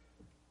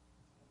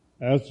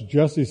As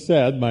Jesse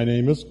said, my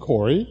name is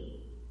Cory.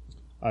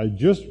 I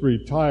just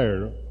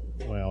retired,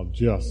 in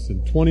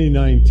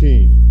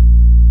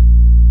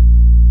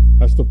 2019.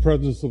 That's the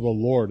presence of the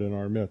Lord in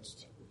our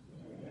midst.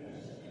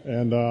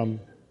 And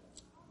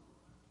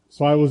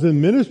so I was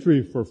in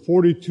ministry for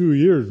 42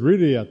 years,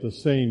 really at the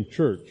same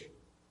church.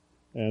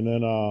 And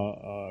then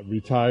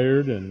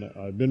retired, and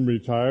I've been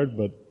retired,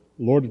 but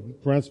the Lord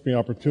grants me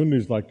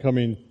opportunities like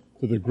coming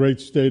to the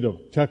great state of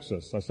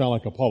Texas. I sound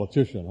like a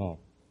politician, huh?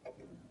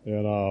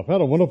 And I've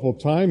had a wonderful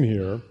time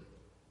here.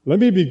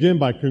 Let me begin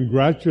by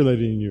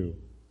congratulating you.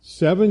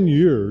 7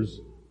 years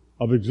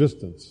of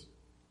existence.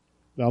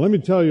 Now let me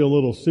tell you a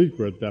little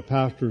secret that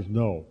pastors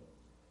know.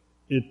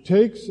 It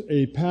takes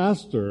a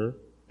pastor,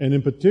 and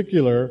in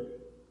particular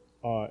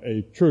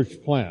a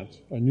church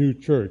plant, a new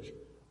church,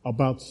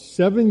 about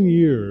 7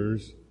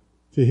 years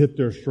to hit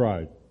their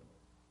stride.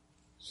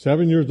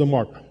 7 years the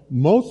mark.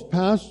 Most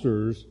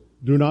pastors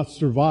do not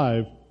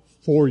survive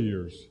 4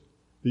 years.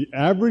 The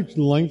average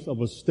length of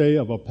a stay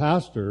of a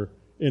pastor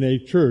in a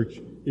church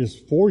is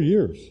 4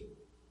 years.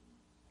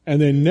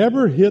 And they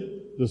never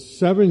hit the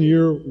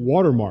 7-year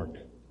watermark.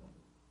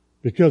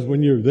 Because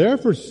when you're there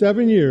for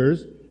 7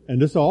 years,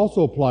 and this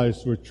also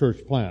applies to a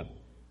church plant,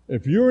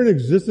 if you're in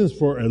existence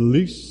for at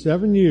least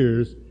 7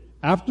 years,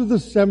 after the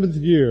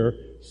 7th year,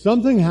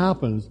 something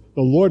happens.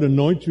 The Lord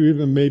anoints you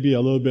even maybe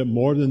a little bit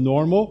more than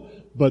normal,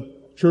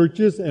 but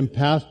churches and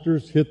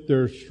pastors hit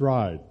their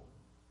stride.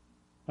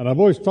 And I've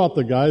always taught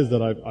the guys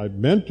that I've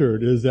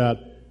mentored is that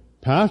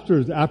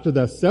pastors, after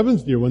that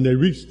 7th year, when they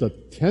reach the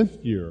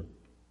 10th year,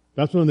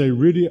 that's when they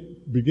really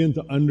begin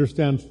to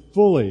understand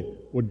fully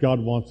what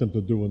God wants them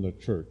to do in the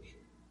church.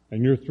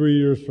 And you're 3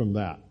 years from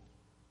that.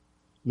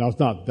 Now, it's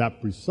not that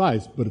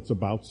precise, but it's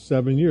about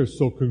 7 years.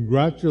 So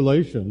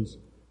congratulations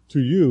to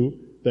you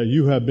that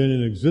you have been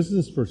in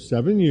existence for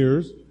 7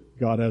 years.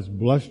 God has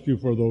blessed you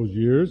for those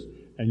years,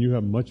 and you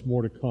have much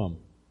more to come.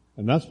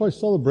 And that's why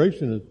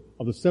celebration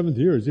of the 7th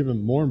year is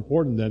even more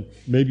important than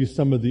maybe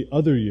some of the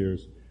other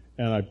years.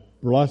 And I'm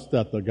blessed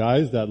that the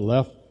guys that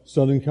left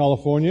Southern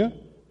California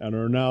and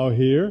are now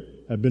here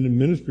have been in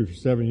ministry for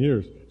 7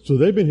 years. So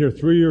they've been here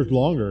 3 years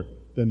longer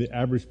than the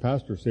average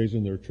pastor stays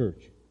in their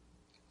church.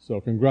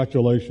 So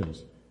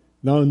congratulations.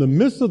 Now, in the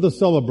midst of the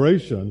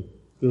celebration,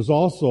 there's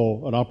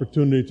also an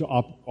opportunity to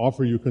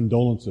offer you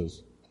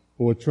condolences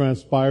for what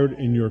transpired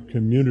in your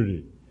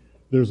community.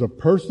 There's a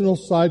personal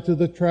side to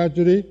the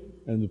tragedy,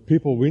 and the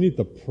people, we need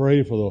to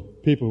pray for the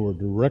people who are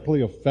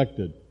directly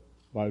affected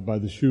by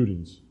the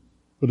shootings.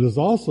 But there's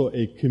also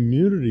a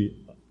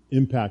community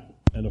impact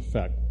and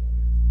effect.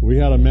 We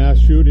had a mass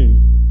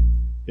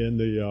shooting in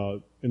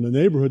the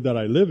neighborhood that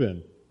I live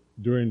in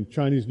during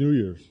Chinese New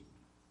Year's.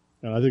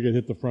 And I think it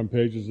hit the front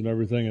pages and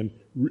everything, and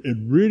it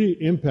really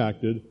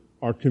impacted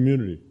our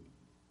community,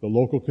 the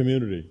local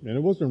community. And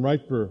it wasn't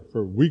right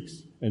for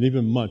weeks and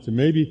even months, and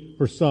maybe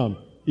for some,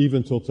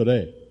 even till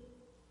today.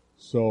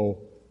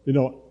 So,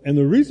 and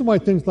the reason why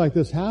things like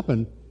this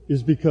happen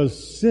is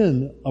because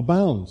sin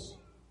abounds.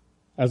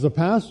 As a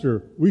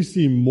pastor, we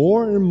see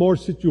more and more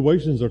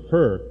situations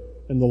occur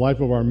in the life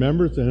of our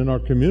members and in our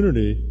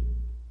community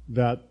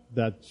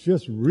that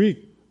just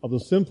reek of the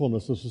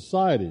sinfulness of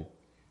society.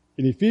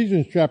 In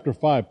Ephesians chapter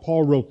 5,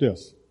 Paul wrote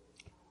this.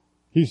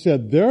 He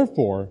said,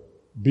 "Therefore,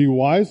 be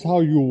wise how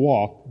you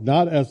walk,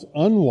 not as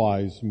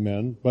unwise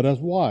men, but as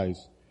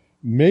wise,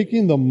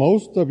 making the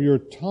most of your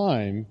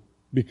time,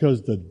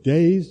 because the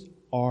days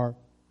are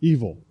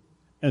evil.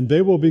 And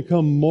they will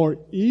become more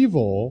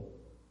evil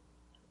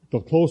the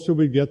closer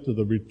we get to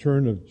the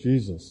return of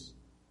Jesus."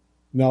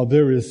 Now,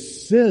 there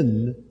is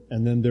sin,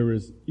 and then there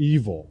is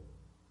evil.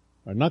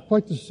 Not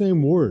quite the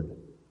same word.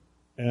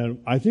 And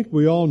I think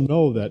we all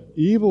know that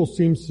evil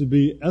seems to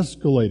be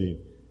escalating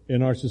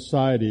in our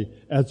society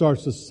as our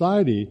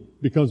society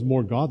becomes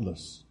more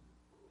godless.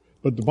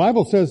 But the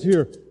Bible says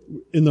here,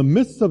 in the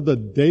midst of the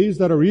days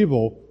that are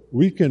evil,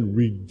 we can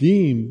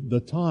redeem the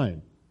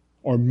time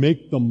or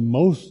make the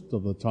most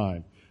of the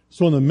time.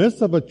 So in the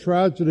midst of a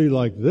tragedy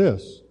like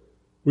this,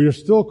 we are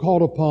still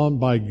called upon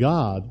by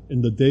God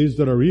in the days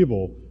that are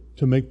evil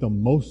to make the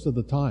most of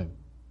the time.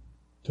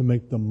 To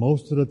make the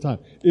most of the time.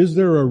 Is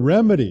there a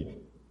remedy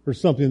for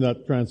something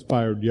that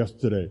transpired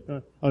yesterday?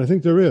 And I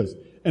think there is.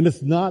 And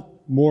it's not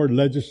more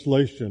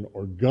legislation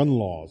or gun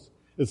laws.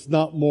 It's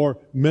not more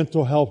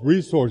mental health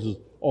resources,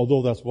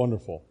 although that's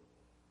wonderful.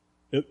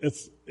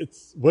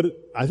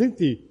 I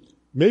think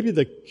maybe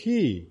the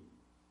key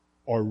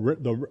or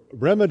the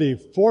remedy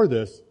for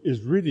this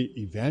is really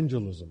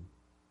evangelism.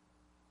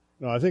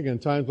 Now, I think in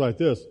times like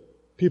this,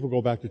 people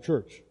go back to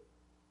church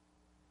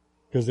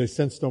because they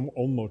sense their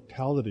own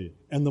mortality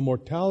and the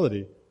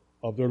mortality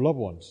of their loved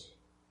ones.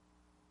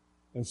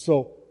 And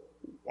so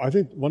I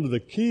think one of the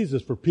keys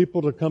is for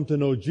people to come to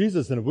know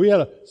Jesus. And if we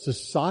had a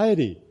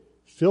society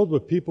filled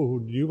with people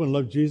who knew and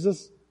loved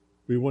Jesus,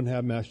 we wouldn't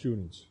have mass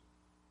shootings.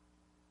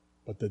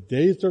 But the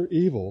days are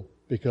evil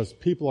because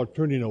people are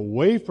turning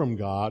away from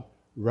God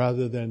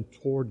rather than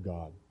toward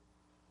God.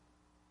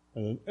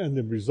 And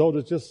the result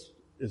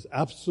is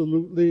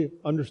absolutely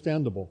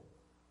understandable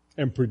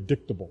and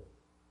predictable.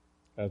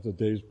 as the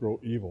days grow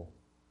evil.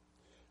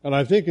 And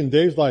I think in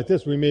days like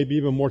this, we may be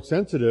even more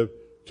sensitive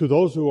to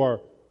those who are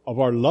of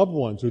our loved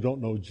ones who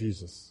don't know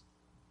Jesus.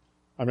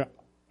 I mean,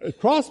 it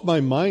crossed my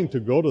mind to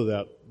go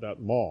to that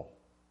mall.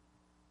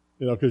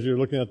 You know, because you're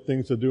looking at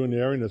things to do in the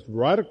area, and it's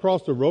right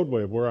across the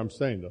roadway of where I'm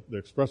staying,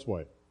 the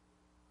expressway.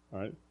 All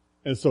right?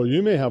 And so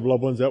you may have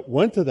loved ones that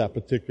went to that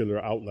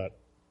particular outlet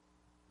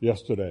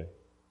yesterday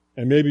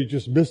and maybe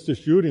just missed the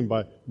shooting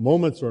by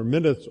moments or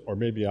minutes or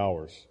maybe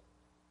hours.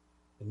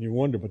 And you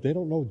wonder, but they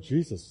don't know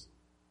Jesus.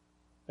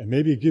 And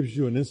maybe it gives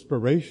you an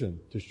inspiration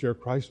to share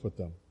Christ with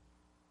them.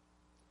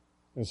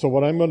 And so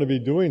what I'm going to be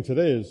doing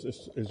today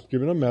is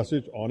giving a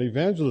message on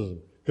evangelism.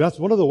 Because that's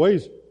one of the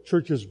ways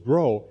churches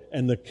grow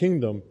and the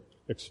kingdom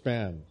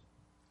expands.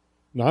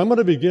 Now I'm going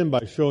to begin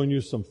by showing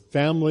you some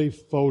family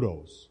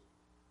photos.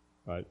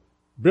 Right?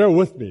 Bear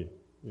with me.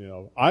 You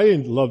know, I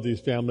love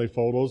these family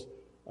photos.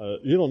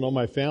 You don't know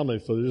my family,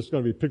 so they're just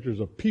going to be pictures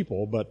of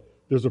people, but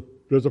there's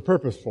a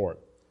purpose for it.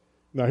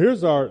 Now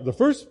the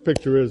first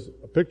picture is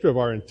a picture of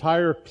our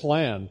entire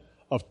clan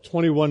of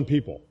 21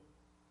 people.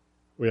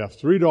 We have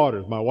 3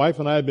 daughters. My wife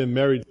and I have been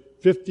married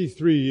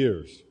 53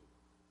 years.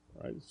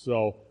 Right?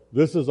 So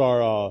this is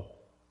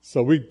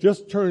so we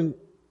just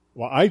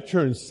I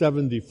turned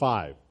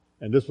 75,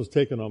 and this was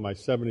taken on my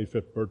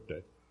 75th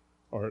birthday,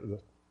 or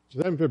the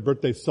 75th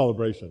birthday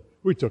celebration.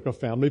 We took a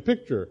family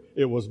picture.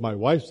 It was my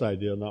wife's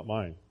idea, not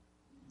mine.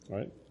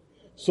 Right?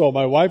 So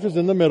my wife is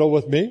in the middle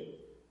with me,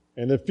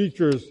 and it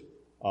features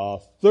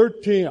our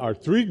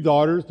 3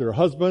 daughters, their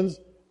husbands,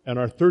 and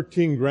our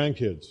 13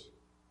 grandkids.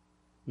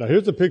 Now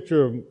here's a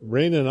picture of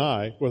Rain and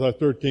I with our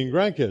 13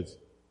 grandkids.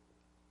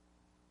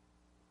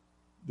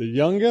 The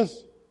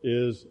youngest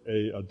is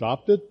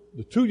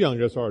the 2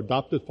 youngest are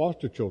adopted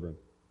foster children.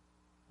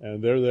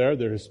 And they're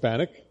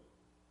Hispanic,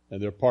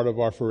 and they're part of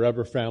our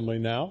forever family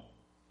now.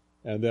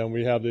 And then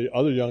we have the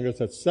other youngest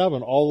that's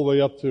 7, all the way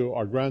up to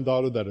our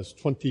granddaughter that is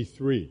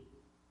 23.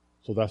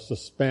 So that's the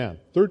span.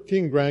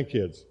 13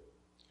 grandkids.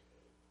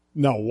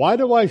 Now, why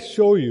do I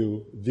show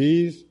you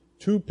these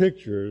 2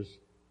 pictures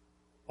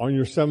on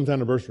your 7th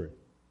anniversary?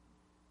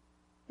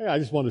 Hey, I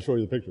just wanted to show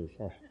you the pictures.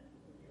 All right.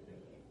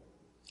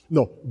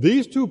 No,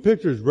 these 2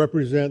 pictures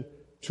represent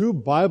 2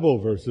 Bible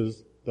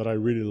verses that I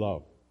really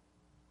love.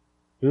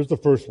 Here's the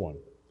first one.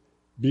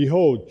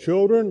 Behold,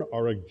 children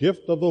are a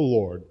gift of the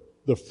Lord.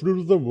 The fruit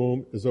of the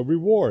womb is a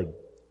reward.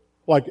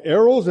 Like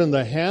arrows in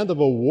the hand of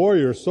a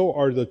warrior, so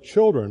are the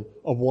children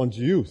of one's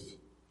youth.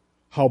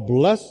 How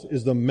blessed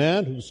is the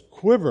man whose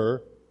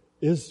quiver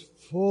is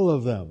full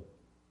of them.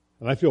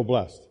 And I feel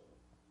blessed.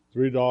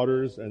 3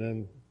 daughters and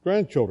then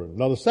grandchildren.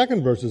 Now the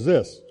second verse is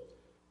this.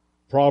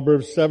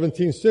 Proverbs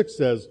 17:6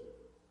 says,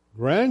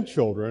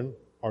 grandchildren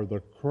are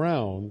the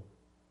crown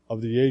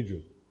of the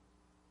aged.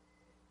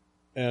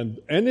 And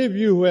any of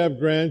you who have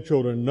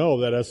grandchildren know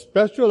that as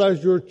special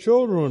as your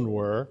children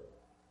were,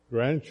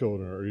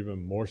 grandchildren are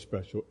even more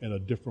special in a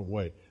different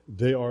way.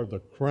 They are the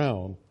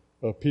crown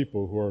of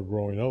people who are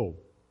growing old.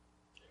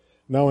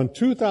 Now in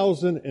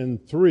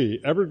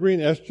 2003, Evergreen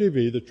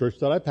SGV, the church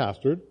that I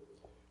pastored,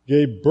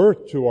 gave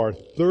birth to our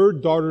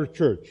 3rd daughter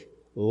church,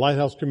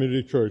 Lighthouse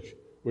Community Church,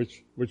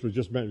 which was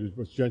just mentioned,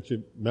 which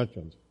Jency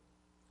mentioned.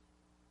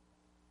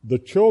 The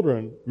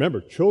children, remember,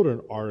 children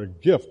are a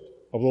gift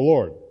of the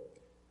Lord.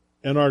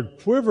 And our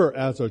quiver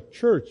as a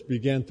church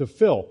began to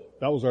fill.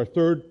 That was our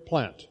 3rd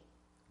plant.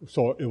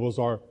 So it was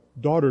our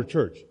daughter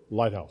church,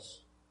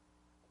 Lighthouse.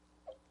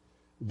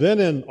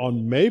 Then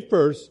on May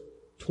 1st,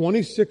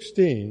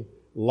 2016,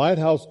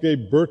 Lighthouse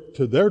gave birth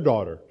to their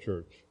daughter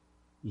church,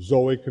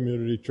 Zoe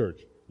Community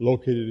Church,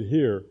 located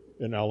here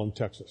in Allen,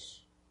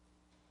 Texas.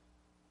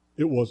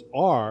 It was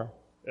our,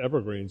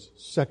 Evergreen's,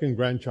 2nd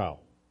grandchild.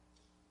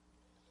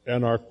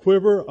 And our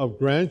quiver of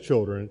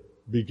grandchildren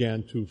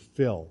began to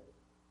fill.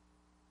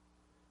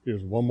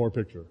 Here's one more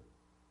picture.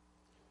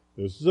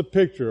 This is a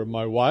picture of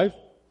my wife.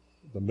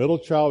 The middle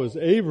child is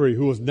Avery,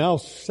 who is now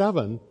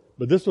 7,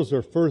 but this was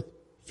her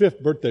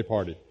 5th birthday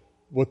party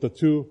with her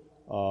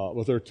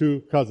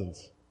 2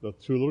 cousins, the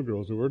 2 little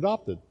girls who were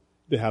adopted.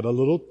 They had a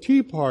little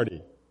tea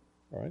party.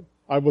 All right.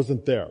 I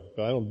wasn't there.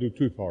 I don't do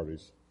tea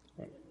parties.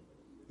 Right.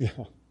 Yeah.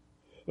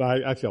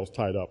 I was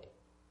tied up.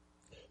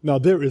 Now,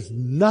 there is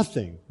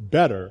nothing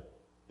better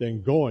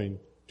than going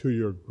to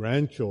your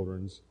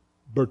grandchildren's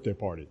birthday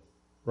party.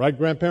 Right,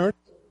 grandparents?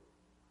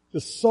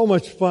 It's so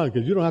much fun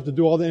because you don't have to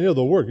do any of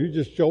the work. You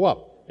just show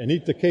up and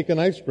eat the cake and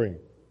ice cream.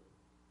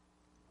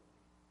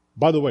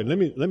 By the way,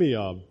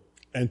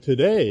 and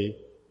today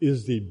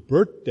is the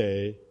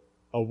birthday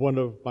of one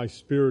of my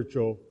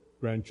spiritual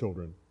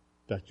grandchildren.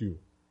 That's you.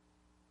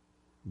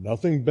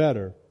 Nothing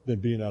better than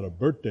being at a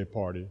birthday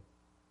party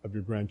of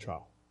your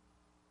grandchild.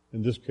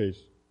 In this case,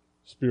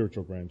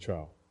 spiritual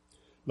grandchild.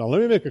 Now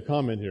let me make a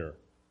comment here.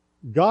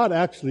 God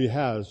actually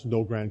has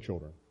no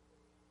grandchildren.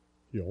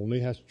 He only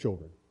has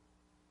children.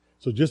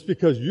 So just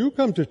because you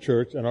come to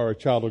church and are a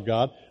child of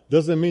God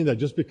doesn't mean that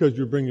just because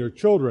you bring your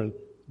children,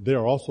 they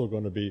are also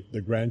going to be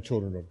the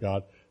grandchildren of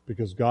God,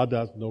 because God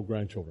has no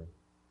grandchildren.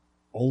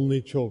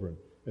 Only children.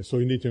 And so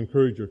you need to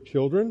encourage your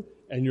children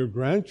and your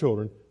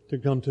grandchildren to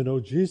come to know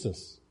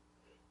Jesus.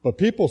 But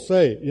people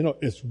say,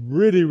 it's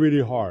really,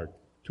 really hard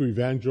to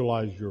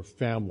evangelize your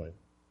family.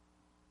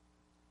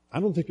 I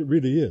don't think it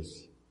really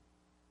is.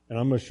 And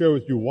I'm going to share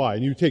with you why.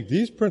 And you take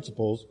these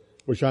principles,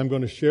 which I'm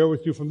going to share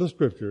with you from the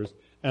scriptures,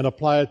 and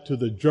apply it to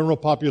the general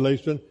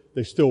population,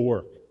 they still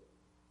work.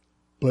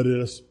 But it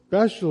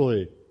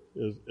especially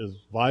is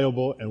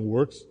viable and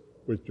works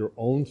with your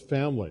own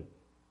family.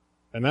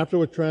 And after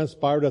what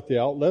transpired at the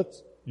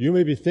outlets, you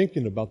may be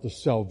thinking about the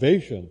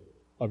salvation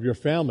of your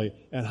family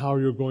and how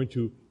you're going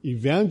to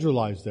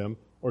evangelize them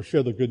or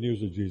share the good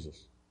news of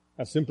Jesus.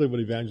 That's simply what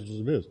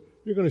evangelism is.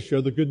 You're going to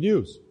share the good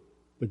news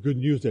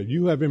that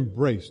you have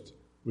embraced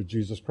with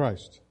Jesus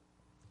Christ.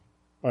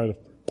 All right,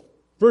 the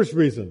first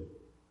reason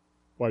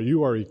why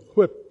you are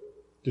equipped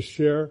to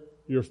share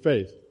your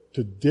faith,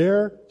 to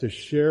dare to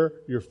share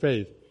your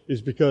faith,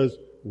 is because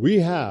we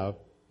have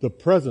the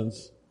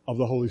presence of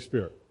the Holy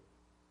Spirit.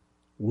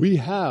 We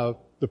have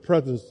the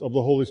presence of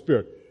the Holy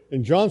Spirit.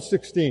 In John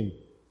 16,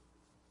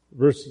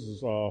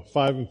 verses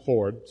 5 and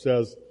 4, it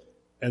says,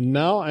 "And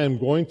now I am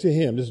going to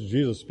him," this is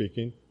Jesus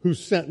speaking, "who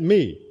sent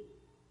me.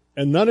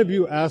 And none of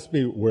you asked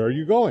me, 'Where are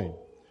you going?'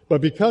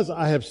 But because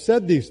I have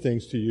said these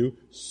things to you,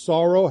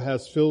 sorrow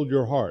has filled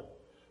your heart.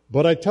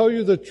 But I tell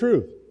you the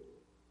truth.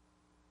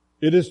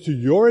 It is to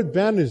your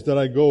advantage that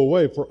I go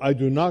away, for if I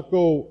do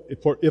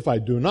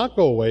not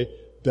go away,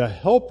 the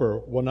Helper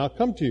will not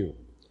come to you.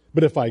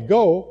 But if I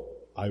go,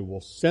 I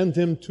will send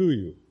him to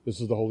you."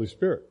 This is the Holy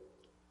Spirit.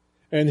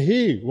 "And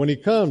he, when he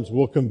comes,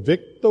 will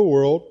convict the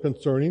world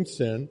concerning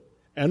sin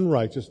and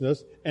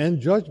righteousness and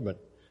judgment.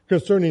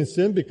 Concerning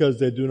sin, because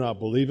they do not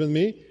believe in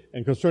me,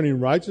 and concerning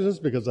righteousness,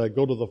 because I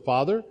go to the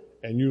Father,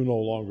 and you no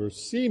longer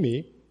see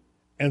me,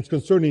 and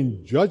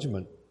concerning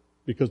judgment,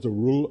 because the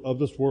rule of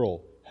this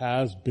world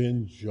has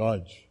been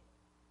judged."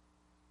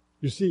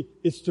 You see,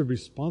 it's the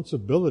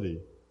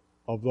responsibility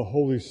of the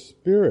Holy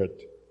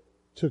Spirit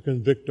to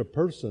convict a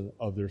person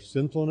of their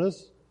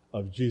sinfulness,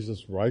 of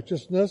Jesus'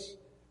 righteousness,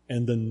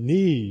 and the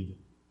need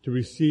to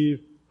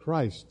receive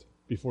Christ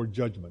before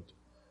judgment.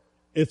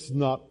 It's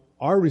not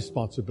our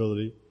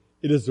responsibility.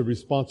 It is the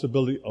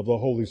responsibility of the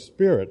Holy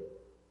Spirit.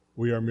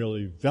 We are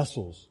merely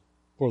vessels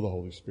for the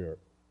Holy Spirit.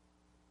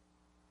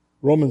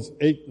 Romans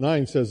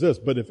 8:9 says this,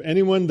 "But if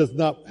anyone does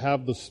not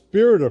have the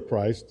Spirit of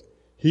Christ,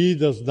 he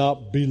does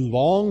not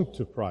belong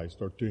to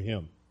Christ," or to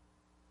him.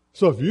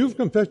 So if you've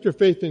confessed your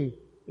faith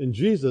in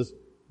Jesus,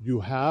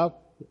 you have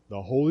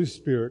the Holy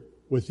Spirit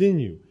within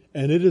you.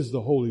 And it is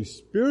the Holy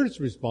Spirit's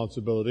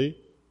responsibility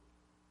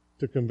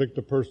to convict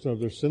a person of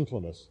their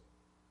sinfulness,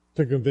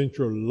 to convince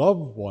your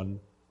loved one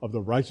of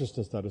the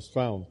righteousness that is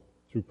found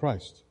through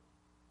Christ.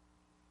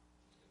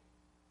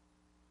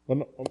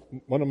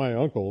 One of my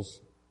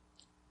uncles,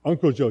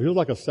 Uncle Joe, he was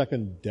like a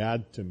second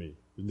dad to me.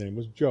 His name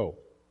was Joe.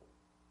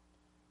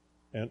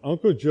 And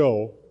Uncle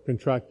Joe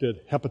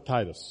contracted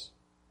hepatitis.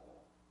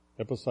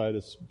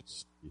 Hepatitis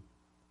C.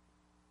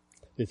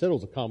 They said it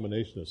was a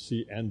combination of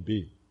C and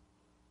B.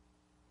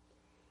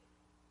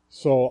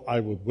 So I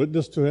would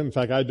witness to him. In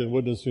fact, I'd been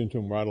witnessing to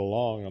him right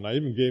along, and I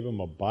even gave him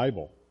a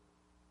Bible.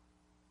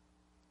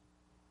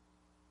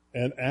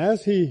 And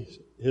as he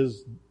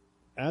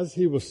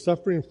was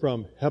suffering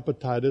from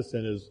hepatitis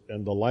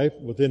and the life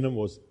within him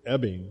was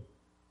ebbing,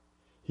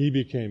 he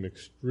became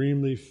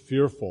extremely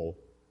fearful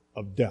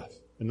of death.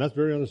 And that's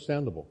very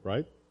understandable,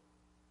 right?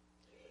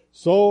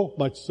 So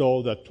much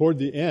so that toward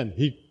the end,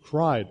 he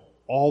cried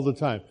all the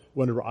time.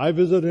 Whenever I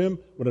visited him,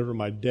 whenever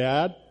my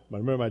dad's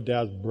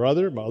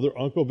brother, my other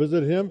uncle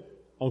visited him,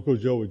 Uncle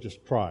Joe would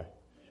just cry.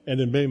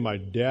 And it made my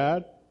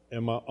dad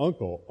and my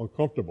uncle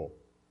uncomfortable.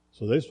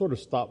 So they sort of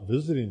stopped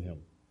visiting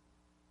him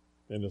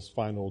in his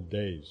final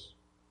days.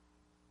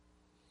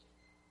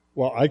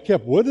 Well, I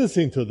kept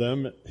witnessing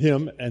to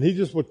him, and he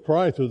just would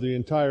cry through the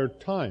entire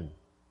time.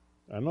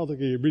 I don't think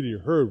he really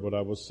heard what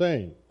I was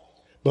saying.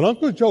 But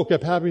Uncle Joe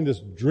kept having this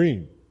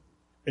dream,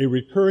 a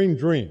recurring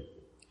dream.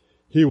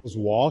 He was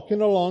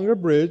walking along a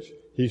bridge,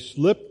 he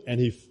slipped,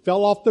 and he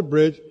fell off the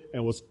bridge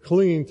and was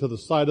clinging to the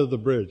side of the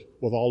bridge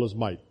with all his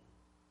might.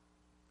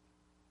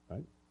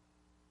 Right?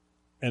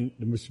 And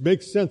which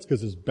makes sense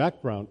because his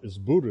background is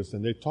Buddhist,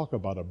 and they talk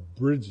about a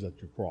bridge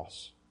that you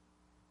cross.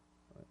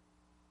 Right?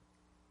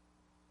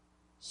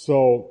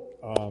 So,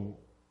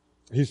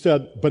 he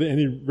said, and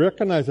he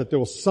recognized that there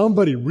was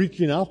somebody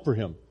reaching out for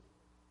him.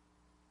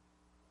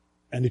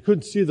 And he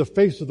couldn't see the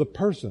face of the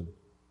person.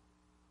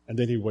 And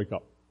then he'd wake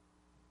up.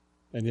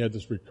 And he had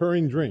this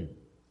recurring dream.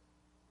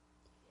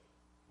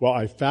 Well,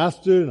 I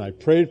fasted and I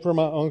prayed for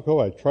my uncle.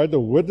 I tried to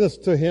witness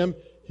to him.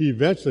 He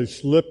eventually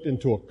slipped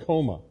into a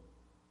coma.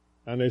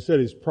 And they said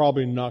he's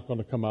probably not going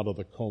to come out of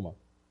the coma.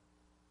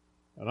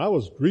 And I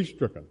was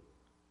grief-stricken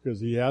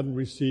because he hadn't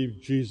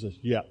received Jesus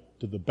yet,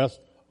 to the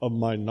best of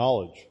my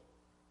knowledge.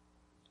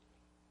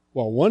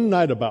 Well, one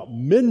night about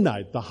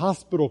midnight, the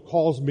hospital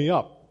calls me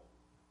up.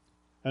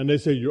 And they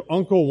say, your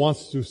uncle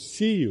wants to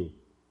see you.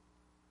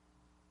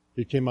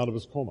 He came out of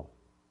his coma.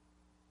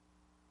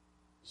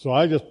 So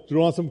I just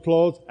threw on some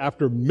clothes.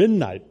 After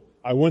midnight,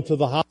 I went to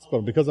the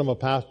hospital. Because I'm a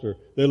pastor,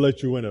 they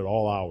let you in at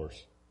all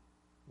hours.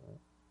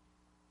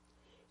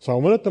 So I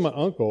went up to my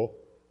uncle,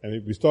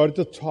 and we started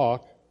to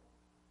talk,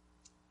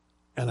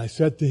 and I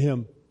said to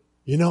him,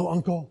 you know,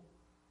 Uncle,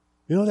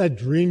 you know that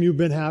dream you've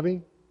been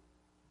having?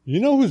 You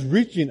know who's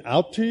reaching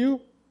out to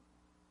you?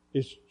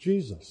 It's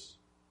Jesus.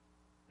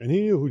 And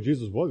he knew who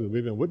Jesus was because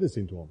we've been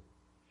witnessing to him.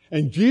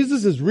 And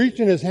Jesus is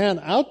reaching his hand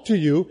out to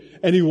you,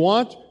 and he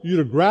wants you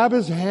to grab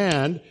his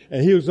hand,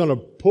 and he was going to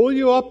pull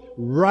you up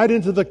right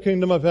into the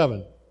kingdom of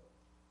heaven.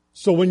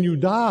 So when you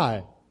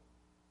die,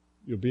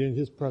 you'll be in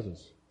his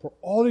presence for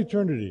all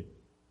eternity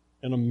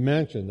in a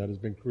mansion that has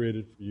been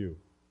created for you.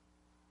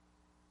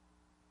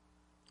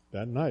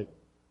 That night,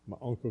 my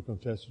uncle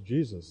confessed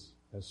Jesus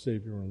as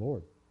Savior and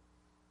Lord.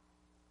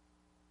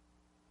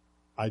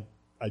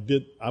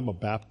 I'm a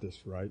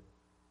Baptist, right?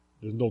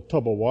 There's no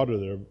tub of water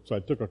there, so I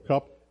took a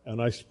cup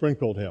and I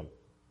sprinkled him.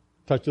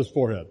 Touched his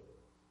forehead.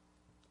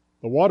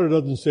 The water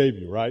doesn't save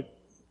you, right?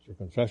 It's your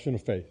confession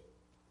of faith.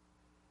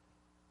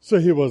 So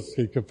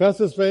he confessed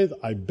his faith.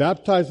 I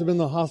baptized him in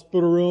the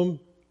hospital room.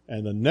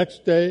 And the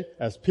next day,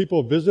 as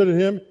people visited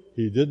him,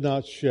 he did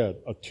not shed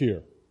a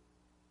tear.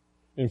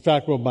 In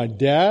fact, when my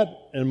dad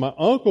and my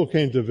uncle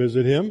came to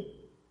visit him,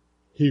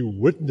 he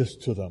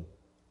witnessed to them.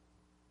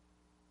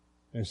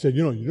 And said,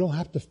 you know, you don't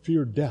have to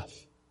fear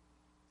death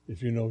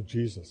if you know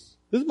Jesus.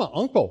 This is my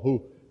uncle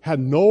who had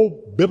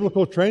no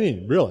biblical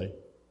training, really.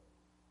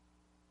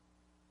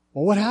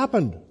 Well, what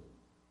happened?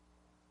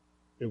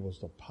 It was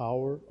the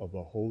power of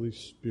the Holy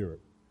Spirit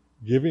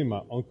giving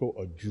my uncle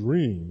a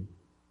dream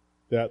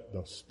that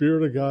the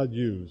Spirit of God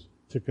used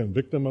to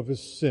convict him of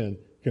his sin,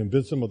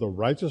 convince him of the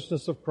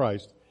righteousness of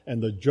Christ,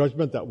 and the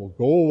judgment that will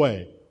go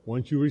away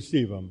once you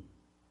receive him,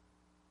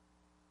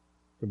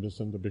 convince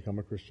him to become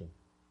a Christian.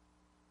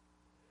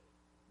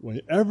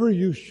 Whenever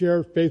you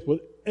share faith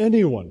with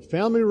anyone,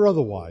 family or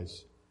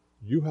otherwise,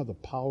 you have the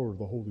power of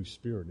the Holy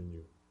Spirit in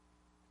you.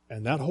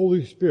 And that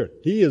Holy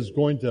Spirit, he is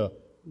going to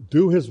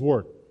do his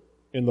work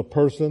in the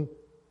person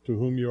to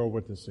whom you are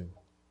witnessing,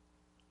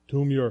 to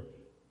whom you're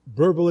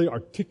verbally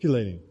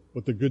articulating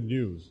what the good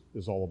news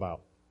is all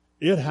about.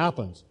 It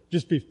happens.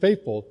 Just be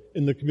faithful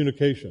in the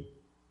communication.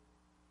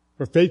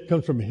 For faith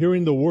comes from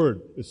hearing the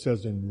word, it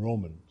says in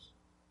Romans.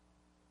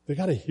 They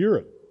got to hear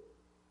it.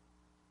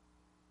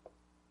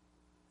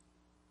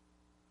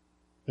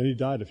 Then he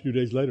died a few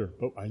days later,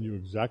 but I knew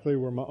exactly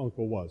where my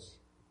uncle was,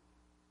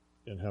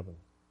 in heaven.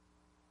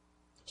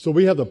 So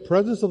we have the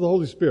presence of the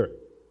Holy Spirit.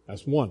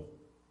 That's one.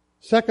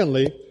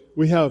 Secondly,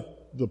 we have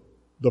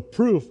the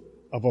proof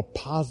of a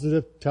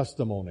positive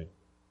testimony.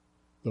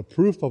 The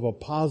proof of a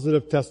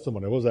positive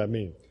testimony. What does that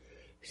mean?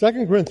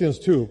 2 Corinthians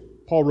 2,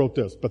 Paul wrote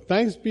this, but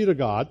thanks be to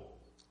God,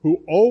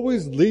 who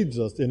always leads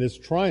us in his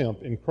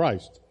triumph in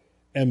Christ,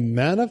 and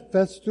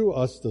manifests to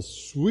us the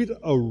sweet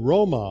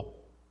aroma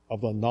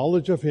of the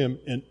knowledge of him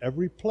in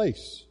every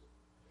place.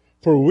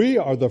 For we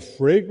are the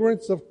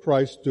fragrance of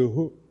Christ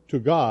to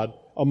God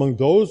among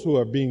those who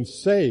are being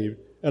saved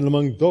and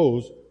among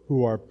those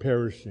who are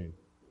perishing.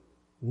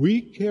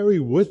 We carry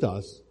with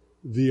us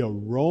the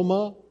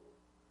aroma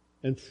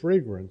and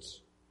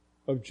fragrance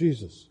of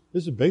Jesus.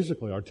 This is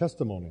basically our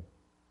testimony.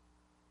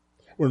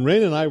 When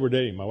Rain and I were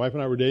dating, my wife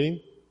and I were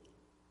dating,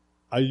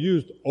 I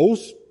used Old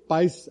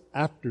Spice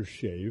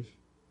aftershave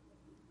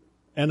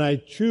and I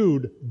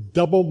chewed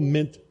double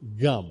mint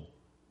gum.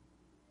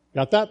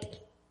 Got that?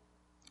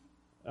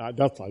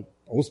 That's like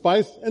Old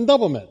Spice and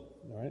double mint.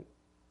 All right.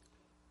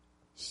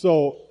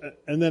 So,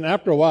 and then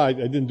after a while, I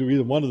didn't do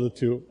either one of the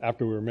two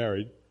after we were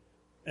married.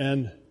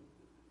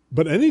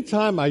 But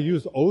anytime I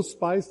used Old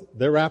Spice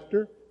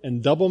thereafter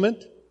and double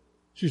mint,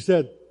 she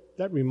said,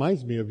 that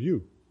reminds me of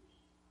you.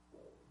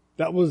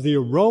 That was the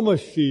aroma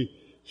she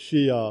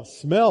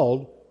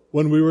smelled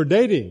when we were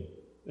dating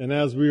and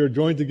as we were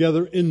joined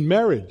together in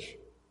marriage.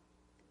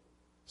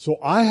 So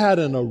I had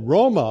an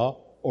aroma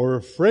or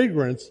a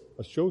fragrance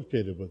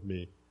associated with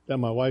me that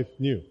my wife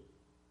knew.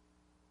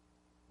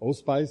 Old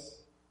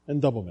Spice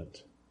and double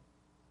mint.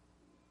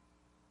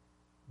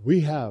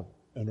 We have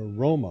an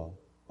aroma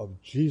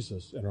of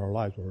Jesus in our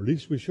lives, or at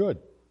least we should.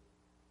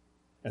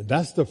 And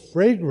that's the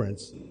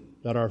fragrance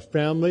that our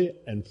family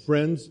and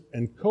friends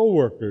and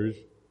co-workers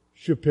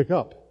should pick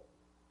up.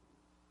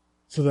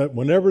 So that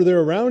whenever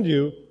they're around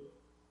you,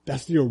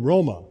 that's the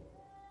aroma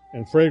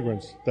and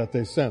fragrance that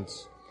they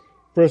sense.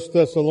 1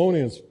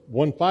 Thessalonians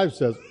 1:5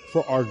 says,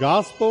 for our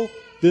gospel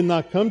did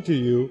not come to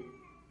you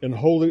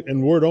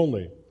in word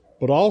only,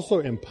 but also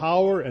in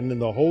power and in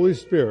the Holy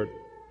Spirit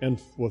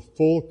and with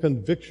full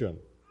conviction.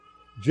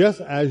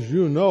 Just as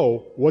you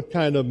know what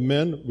kind of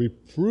men we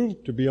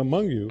proved to be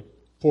among you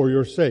for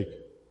your sake.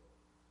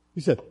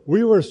 He said,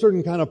 we were a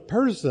certain kind of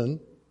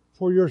person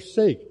for your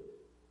sake,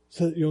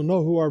 so that you'll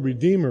know who our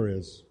Redeemer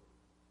is.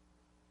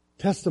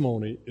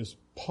 Testimony is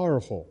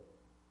powerful.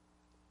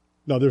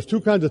 Now, there's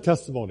two kinds of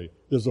testimony.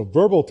 There's a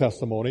verbal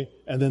testimony,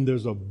 and then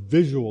there's a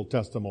visual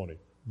testimony.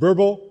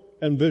 Verbal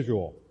and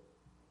visual.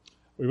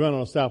 We went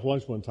on a staff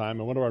lunch one time,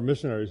 and one of our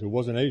missionaries, who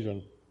wasn't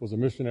Asian, was a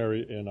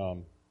missionary in,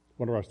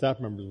 one of our staff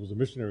members was a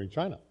missionary in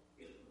China.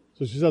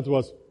 So she said to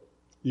us,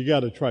 you got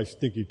to try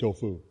stinky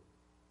tofu.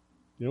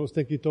 You know what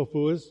stinky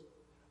tofu is?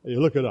 You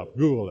look it up,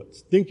 Google it,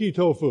 stinky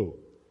tofu.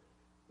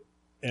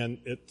 And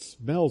it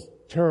smells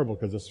terrible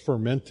because it's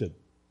fermented.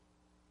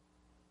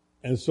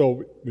 And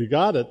so we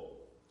got it,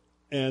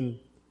 and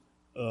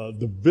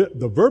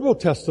the verbal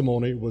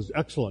testimony was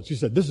excellent. She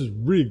said, this is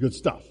really good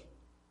stuff.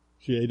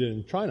 She ate it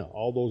in China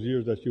all those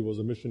years that she was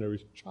a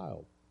missionary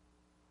child.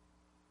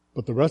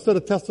 But the rest of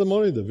the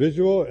testimony, the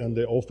visual and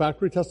the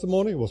olfactory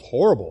testimony, was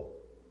horrible.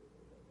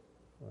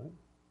 Right?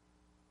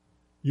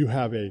 You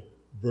have a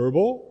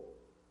verbal,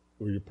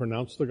 where you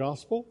pronounce the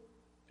gospel,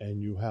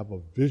 and you have a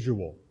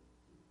visual,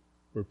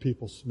 where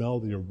people smell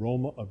the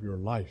aroma of your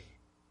life.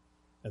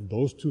 And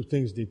those two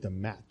things need to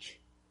match.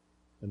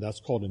 And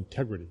that's called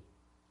integrity,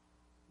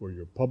 where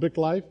your public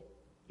life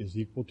is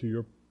equal to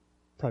your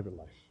private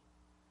life.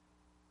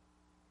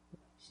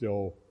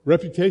 So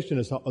reputation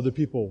is how other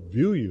people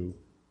view you.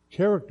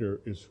 Character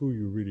is who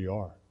you really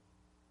are.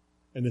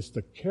 And it's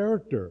the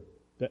character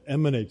that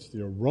emanates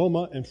the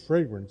aroma and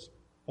fragrance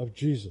of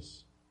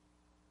Jesus,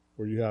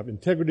 where you have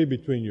integrity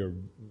between your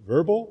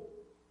verbal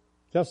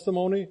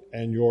testimony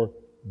and your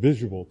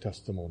visual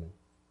testimony.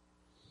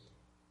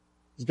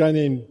 This guy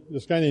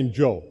named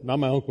Joe, not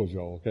my Uncle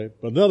Joe, okay,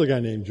 but another guy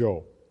named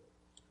Joe,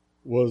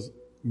 was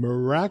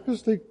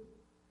miraculously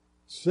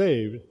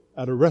saved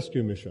at a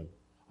rescue mission.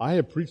 I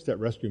have preached at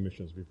rescue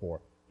missions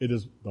before. It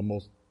is the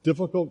most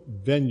difficult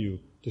venue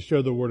to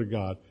share the Word of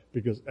God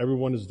because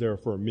everyone is there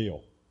for a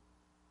meal.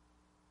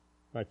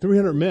 Right,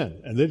 300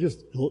 men, and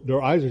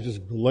their eyes are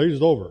just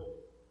glazed over.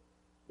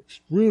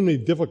 Extremely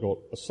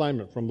difficult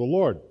assignment from the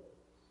Lord.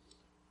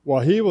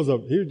 Well, he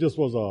just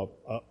was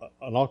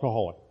an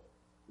alcoholic,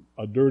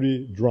 a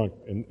dirty drunk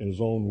in his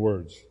own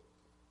words.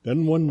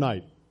 Then one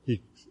night,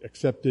 he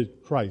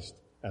accepted Christ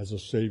as a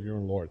Savior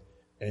and Lord,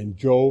 and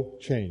Joe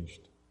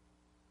changed.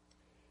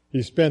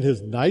 He spent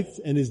his nights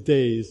and his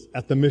days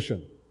at the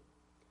mission.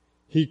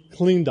 He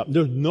cleaned up.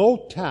 There's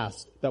no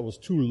task that was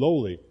too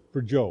lowly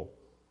for Joe.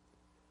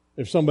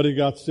 If somebody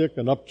got sick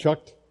and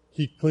upchucked,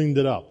 he cleaned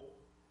it up.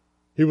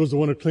 He was the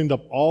one who cleaned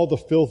up all the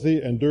filthy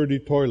and dirty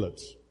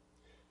toilets.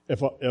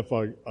 If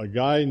a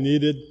guy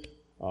needed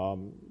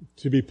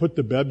to be put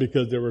to bed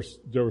because they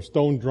were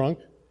stone drunk,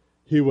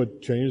 he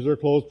would change their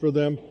clothes for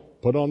them,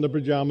 put on the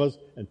pajamas,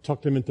 and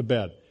tuck them into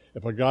bed.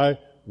 If a guy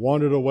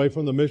wandered away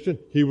from the mission,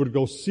 he would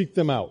go seek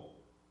them out.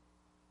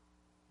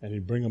 And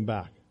he'd bring them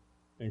back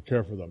and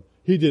care for them.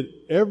 He did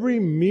every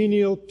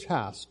menial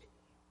task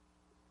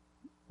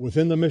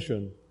within the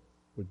mission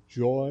with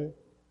joy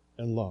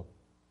and love.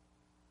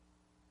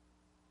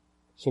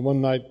 So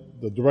one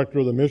night, the director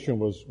of the mission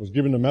was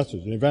giving a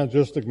message, an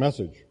evangelistic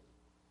message.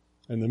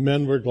 And the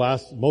men were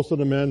most of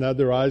the men had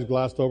their eyes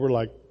glassed over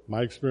like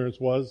my experience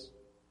was.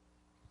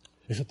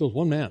 Except there was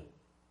one man.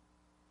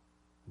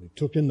 And he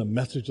took in the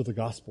message of the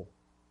gospel.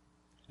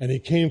 And he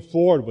came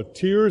forward with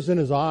tears in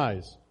his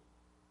eyes.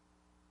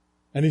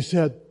 And he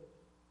said,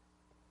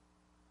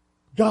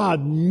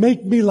 God,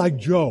 make me like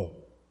Joe.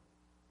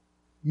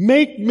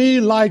 Make me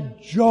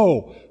like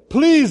Joe.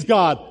 Please,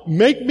 God,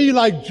 make me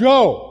like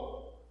Joe.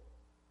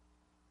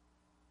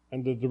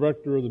 And the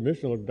director of the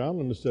mission looked down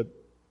at him and said,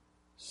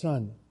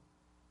 son,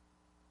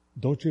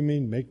 don't you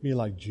mean make me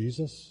like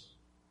Jesus?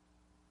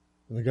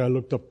 And the guy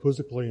looked up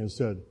quizzically and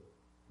said,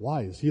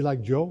 why? Is he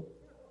like Joe?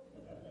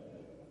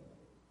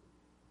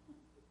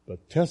 The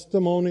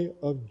testimony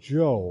of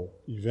Joe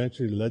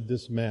eventually led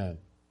this man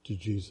to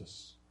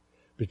Jesus.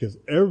 Because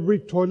every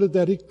toilet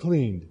that he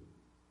cleaned,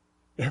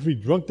 every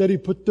drunk that he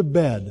put to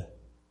bed,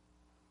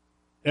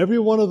 every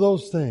one of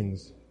those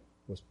things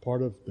was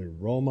part of the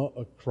aroma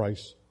of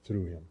Christ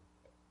through him.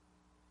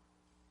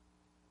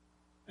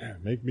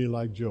 Make me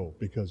like Joe,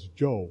 because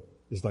Joe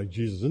is like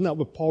Jesus. Isn't that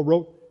what Paul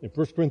wrote in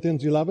 1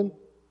 Corinthians 11?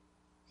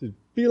 He said,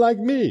 be like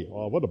me.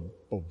 Oh, what a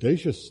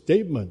audacious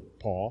statement,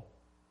 Paul.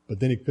 But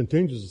then he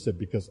continues to say,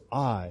 because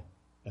I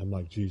am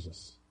like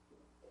Jesus.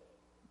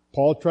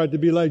 Paul tried to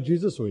be like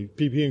Jesus, so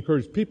he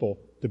encouraged people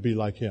to be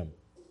like him.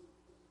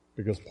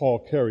 Because Paul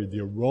carried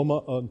the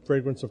aroma and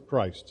fragrance of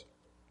Christ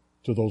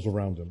to those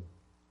around him.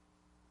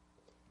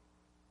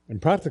 In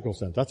practical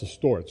sense, that's a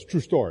story. It's a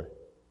true story.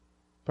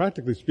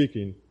 Practically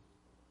speaking,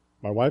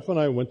 my wife and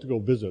I went to go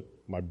visit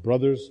my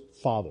brother's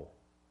father.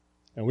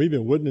 And we've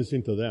been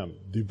witnessing to them,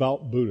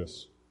 devout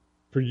Buddhists,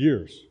 for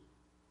years.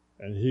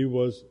 And he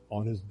was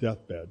on his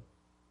deathbed.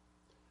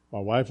 My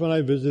wife and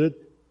I visited,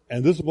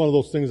 and this is one of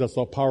those things that's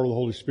the power of the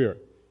Holy Spirit.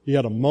 He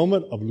had a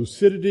moment of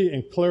lucidity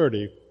and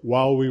clarity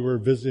while we were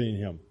visiting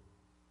him.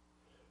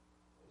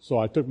 So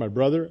I took my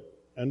brother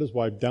and his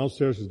wife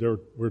downstairs because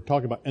we were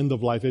talking about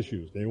end-of-life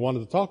issues. They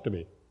wanted to talk to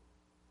me.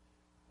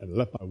 And I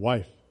left my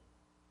wife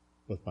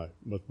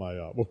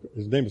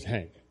his name is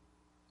Hank.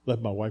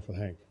 Left my wife with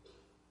Hank.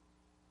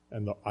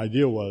 And the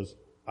idea was,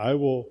 I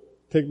will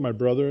take my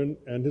brother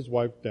and his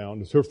wife down,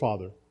 it's her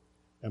father,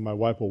 and my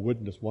wife will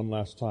witness one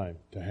last time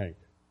to Hank.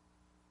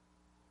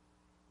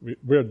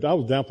 I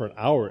was down for an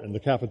hour in the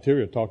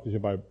cafeteria talking to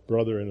my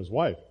brother and his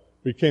wife.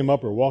 We came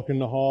up, we're walking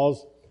the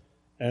halls,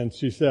 and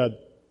she said,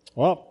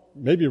 well,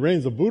 maybe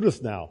Rain's a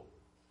Buddhist now.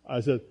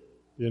 I said,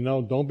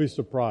 don't be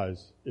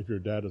surprised if your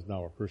dad is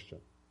now a Christian.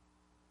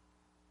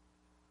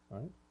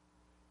 Right?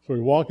 So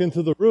we walk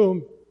into the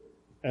room,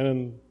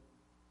 and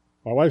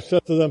my wife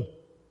said to them,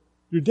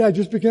 "Your dad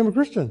just became a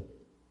Christian."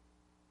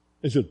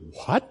 They said,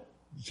 "What?"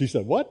 She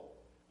said, "What?"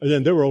 And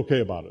then they were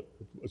okay about it.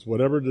 It's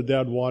whatever the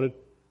dad wanted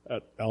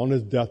on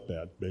his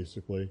deathbed,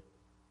 basically,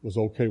 was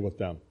okay with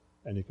them.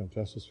 And he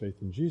confessed his faith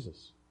in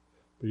Jesus.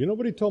 But you know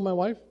what he told my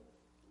wife?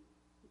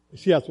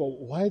 She asked, "Well,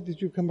 why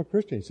did you become a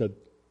Christian?" He said,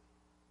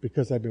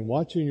 "Because I've been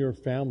watching your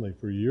family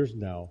for years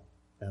now,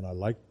 and I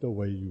like the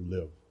way you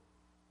live."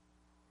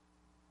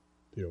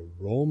 The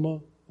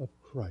aroma of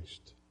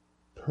Christ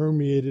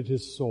permeated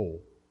his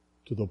soul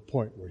to the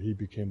point where he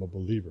became a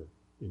believer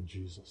in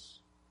Jesus.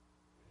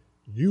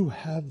 You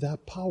have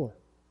that power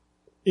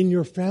in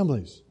your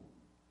families.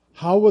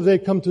 How will they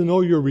come to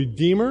know your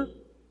Redeemer?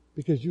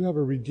 Because you have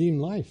a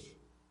redeemed life,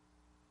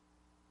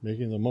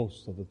 making the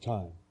most of the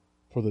time,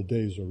 for the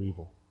days are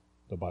evil,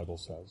 the Bible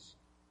says.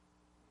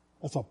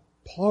 That's a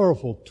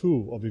powerful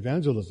tool of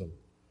evangelism.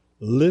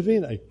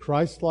 Living a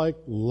Christ-like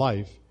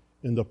life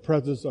in the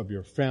presence of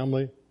your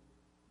family,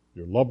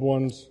 your loved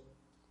ones,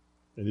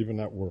 and even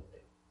at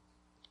work.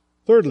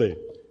 Thirdly,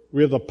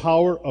 we have the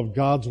power of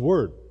God's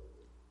Word.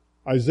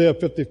 Isaiah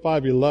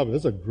 55:11,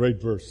 this is a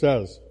great verse,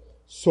 says,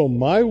 "So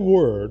my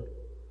word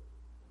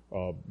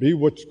be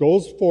which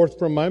goes forth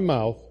from my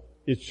mouth,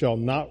 it shall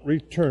not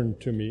return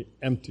to me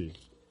empty."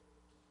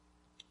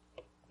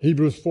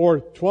 Hebrews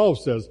 4:12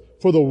 says,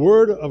 "For the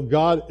word of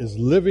God is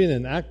living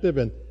and active,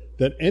 and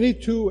than any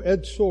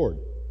two-edged sword,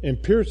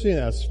 and piercing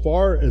as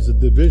far as the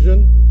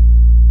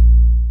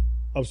division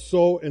of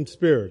soul and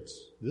spirits."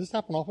 Does this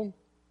happen often?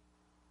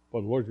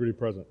 Well, the Lord's really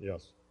present,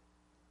 yes.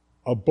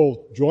 "Of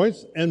both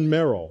joints and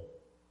marrow,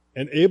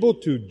 and able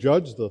to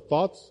judge the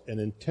thoughts and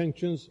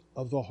intentions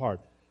of the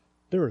heart."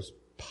 There is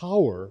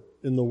power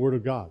in the Word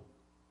of God.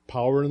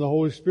 Power in the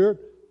Holy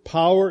Spirit,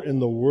 power in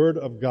the Word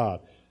of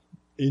God.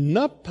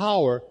 Enough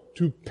power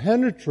to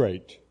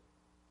penetrate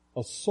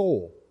a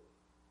soul,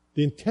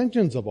 the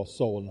intentions of a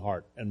soul and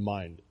heart and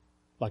mind,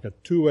 like a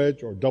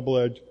two-edged or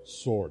double-edged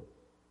sword.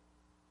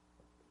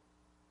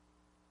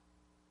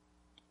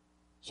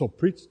 So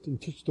preach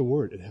and teach the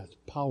Word. It has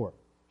power.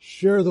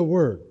 Share the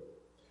Word.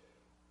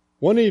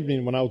 One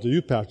evening when I was a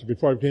youth pastor,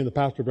 before I became the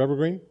pastor of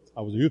Evergreen,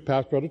 I was a youth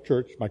pastor at a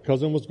church my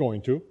cousin was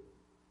going to.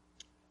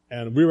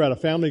 And we were at a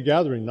family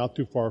gathering not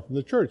too far from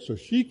the church. So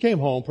she came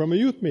home from a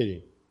youth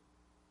meeting.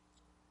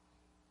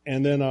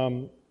 And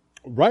then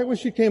right when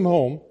she came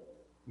home,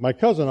 my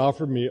cousin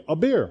offered me a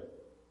beer.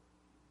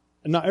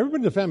 And now everybody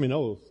in the family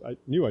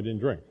knew I didn't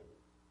drink.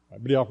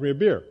 But he offered me a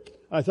beer.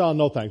 I said, "Oh,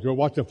 no thanks. We're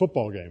watching a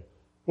football game."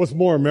 What's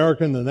more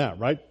American than that,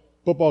 right?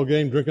 Football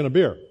game, drinking a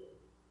beer.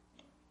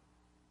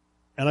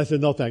 And I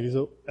said, "No, thank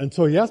you." And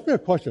so he asked me a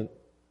question.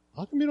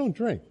 "How come you don't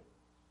drink?"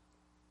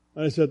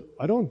 And I said,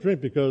 "I don't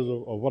drink because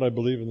of what I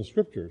believe in the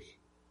Scriptures.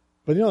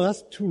 But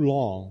that's too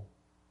long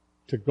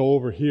to go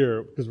over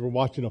here because we're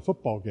watching a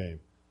football game.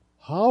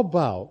 How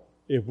about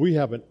if we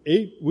have an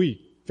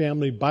 8-week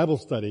family Bible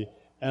study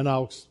and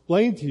I'll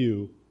explain to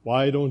you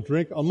why I don't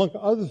drink, among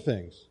other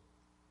things."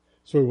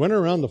 So we went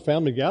around the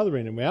family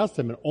gathering and we asked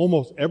them, and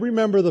almost every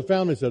member of the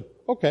family said,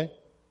 "Okay,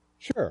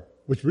 sure,"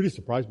 which really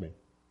surprised me.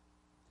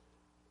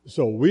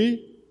 So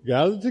we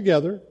gathered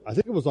together, I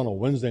think it was on a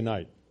Wednesday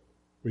night.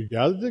 We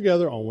gathered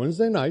together on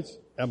Wednesday nights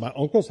at my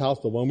uncle's house,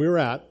 the one we were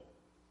at,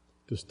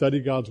 to study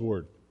God's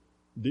Word,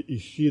 the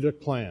Ishida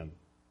clan.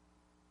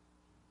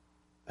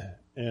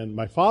 And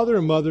my father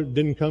and mother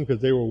didn't come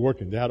because they were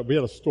working. We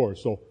had a store.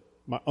 So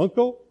my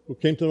uncle, who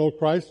came to know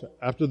Christ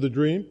after the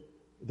dream,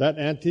 that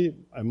auntie,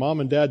 my mom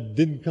and dad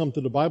didn't come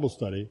to the Bible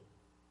study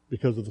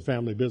because of the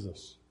family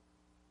business.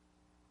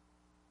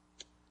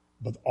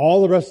 But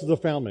all the rest of the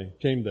family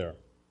came there.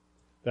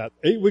 That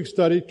 8-week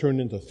study turned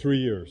into 3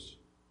 years.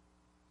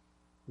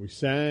 We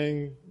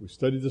sang, we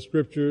studied the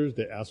Scriptures,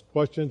 they asked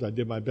questions, I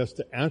did my best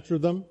to answer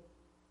them.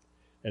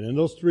 And in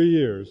those 3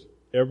 years,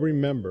 every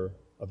member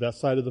of that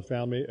side of the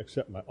family,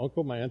 except my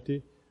uncle, my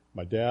auntie,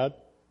 my dad,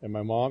 and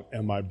my mom,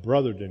 and my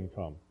brother didn't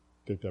come.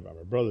 Take that back,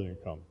 my brother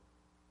didn't come.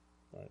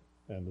 Right?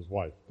 And his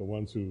wife, the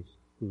ones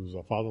whose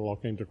father-in-law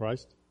came to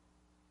Christ.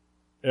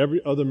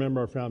 Every other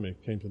member of our family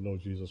came to know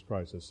Jesus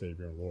Christ as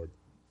Savior and Lord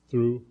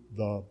through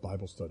the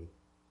Bible study.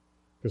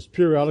 Because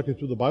periodically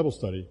through the Bible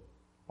study,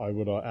 I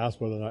would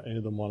ask whether or not any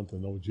of them wanted to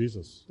know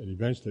Jesus. And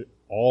eventually,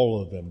 all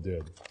of them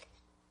did.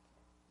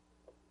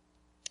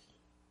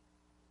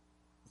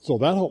 So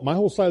my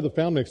whole side of the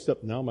family,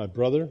 except now my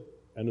brother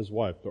and his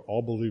wife, they're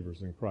all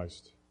believers in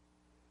Christ.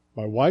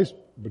 My wife's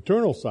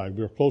maternal side,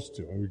 we were close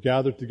to, and we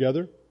gathered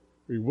together.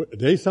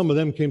 Some of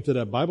them came to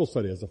that Bible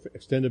study as an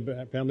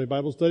extended family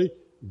Bible study.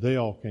 They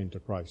all came to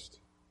Christ.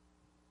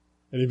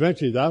 And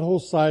eventually, that whole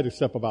side,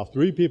 except about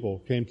 3 people,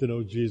 came to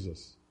know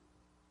Jesus.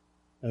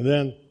 And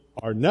then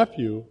our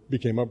nephew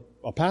became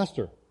a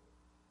pastor.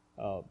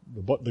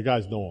 The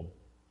guys know him.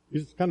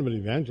 He's kind of an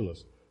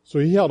evangelist. So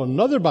he held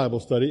another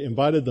Bible study,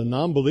 invited the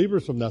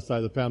non-believers from that side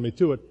of the family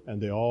to it, and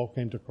they all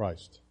came to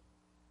Christ.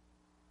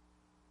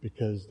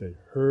 Because they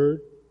heard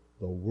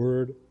the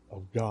Word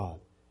of God.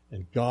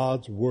 And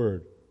God's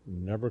Word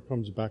never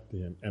comes back to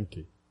Him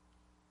empty.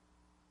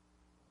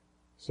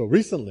 So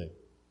recently,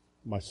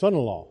 my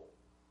son-in-law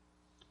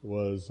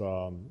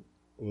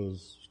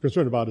was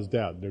concerned about his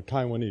dad. They're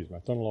Taiwanese. My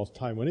son-in-law is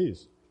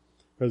Taiwanese.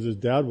 Because his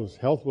dad's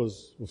health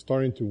was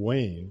starting to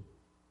wane.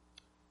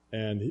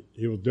 And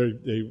they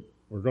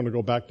were going to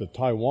go back to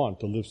Taiwan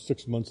to live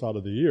 6 months out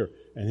of the year.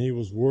 And he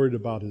was worried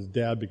about his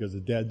dad because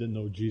his dad didn't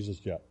know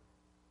Jesus yet.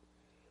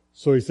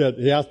 So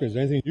he asked me, is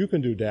there anything you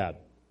can do, Dad?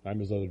 I'm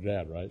his other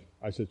dad, right?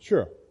 I said,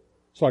 sure.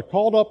 So I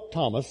called up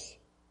Thomas,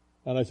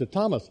 and I said,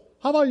 Thomas,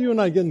 how about you and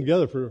I getting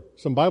together for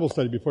some Bible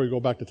study before you go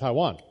back to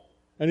Taiwan?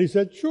 And he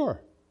said,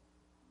 sure.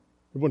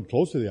 He wasn't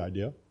close to the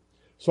idea.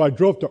 So I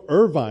drove to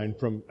Irvine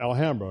from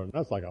Alhambra, and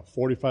that's like a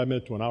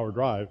 45-minute to an hour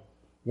drive,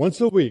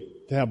 once a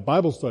week to have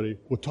Bible study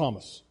with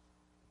Thomas.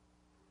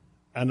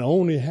 And I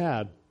only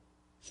had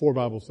 4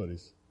 Bible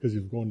studies because he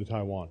was going to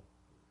Taiwan.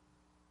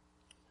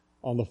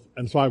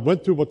 And so I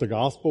went through what the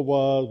gospel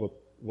was,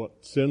 what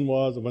sin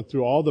was. I went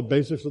through all the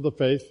basics of the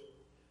faith.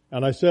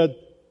 And I said,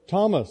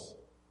 Thomas,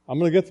 I'm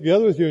going to get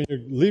together with you, and you're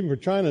leaving for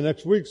China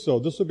next week, so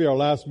this will be our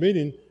last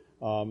meeting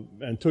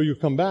until you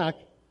come back.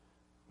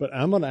 But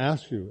I'm going to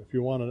ask you if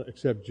you want to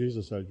accept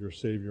Jesus as your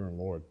Savior and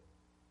Lord.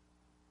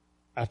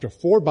 After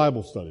 4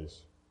 Bible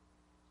studies,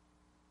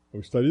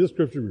 we studied the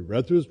Scripture, we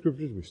read through the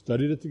Scriptures, we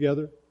studied it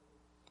together.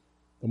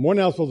 The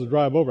morning I was supposed to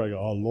drive over, I go,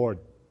 oh, Lord,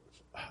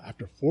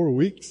 after 4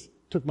 weeks,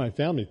 it took my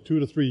family 2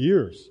 to 3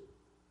 years.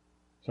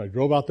 So I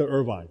drove out to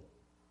Irvine.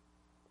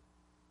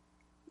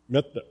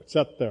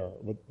 Sat there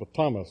with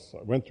Thomas.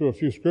 I went through a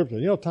few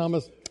scriptures. You know,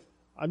 Thomas,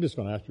 I'm just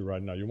going to ask you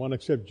right now, you want to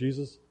accept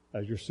Jesus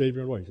as your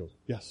Savior and Lord? He goes,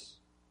 yes.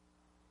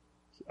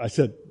 I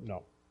said,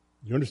 no.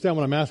 You understand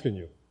what I'm asking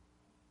you?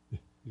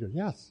 He goes,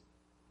 yes.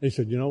 And he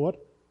said, you know what?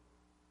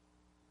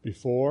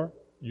 Before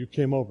you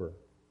came over,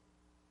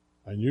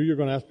 I knew you were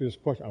going to ask me this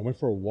question. I went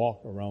for a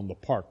walk around the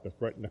park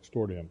that's right next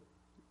door to him.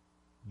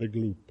 Big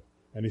loop.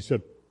 And he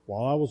said,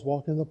 while I was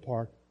walking in the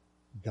park,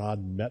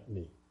 God met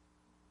me.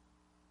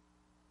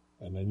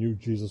 And I knew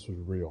Jesus was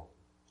real.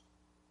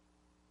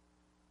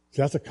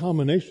 See, that's a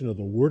combination of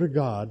the Word of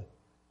God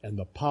and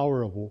the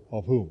power of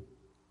whom?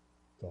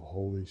 The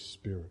Holy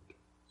Spirit.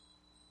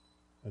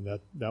 And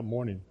that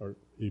morning,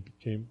 he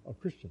became a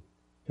Christian.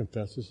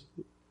 Confessed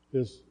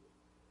his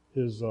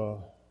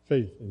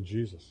faith in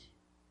Jesus.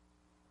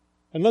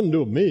 And nothing to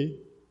do with me.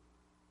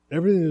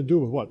 Everything to do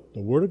with what?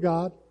 The Word of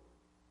God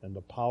and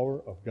the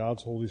power of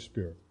God's Holy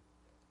Spirit.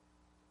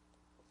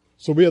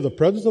 So we have the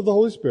presence of the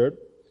Holy Spirit,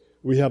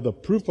 we have the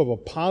proof of a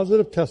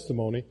positive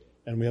testimony,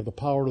 and we have the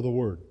power of the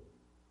Word.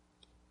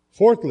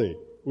 Fourthly,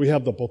 we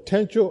have the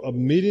potential of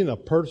meeting a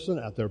person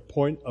at their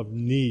point of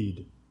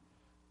need.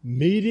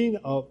 Meeting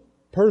a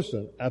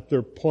person at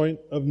their point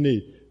of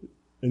need.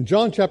 In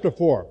John chapter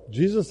 4,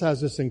 Jesus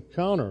has this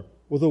encounter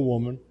with a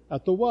woman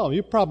at the well.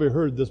 You've probably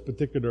heard this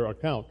particular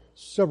account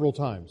several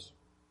times.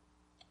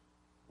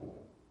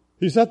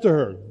 He said to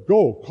her,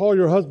 go, call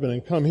your husband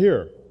and come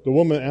here. The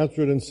woman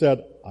answered and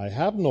said, I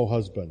have no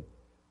husband.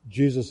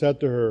 Jesus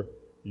said to her,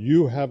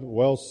 you have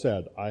well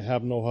said, I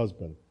have no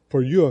husband.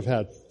 For you have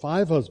had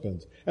 5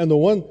 husbands, and the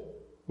one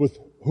with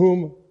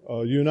whom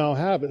you now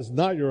have is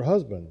not your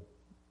husband.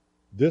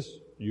 This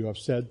you have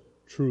said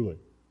truly.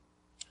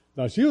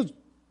 Now she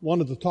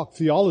wanted to talk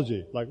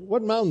theology, like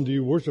what mountain do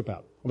you worship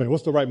at? I mean,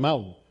 what's the right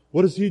mountain?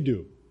 What does he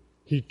do?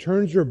 He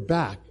turns her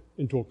back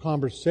into a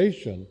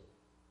conversation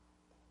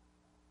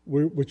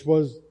which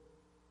was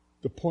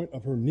the point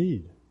of her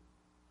need.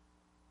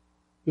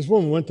 This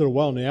woman went to the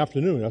well in the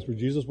afternoon. That's where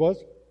Jesus was.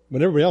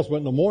 But everybody else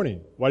went in the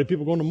morning. Why did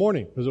people go in the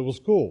morning? Because it was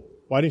cool.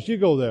 Why didn't she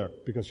go there?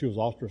 Because she was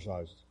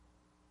ostracized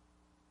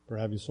for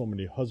having so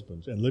many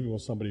husbands and living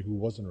with somebody who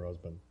wasn't her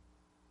husband.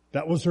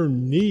 That was her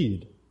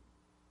need.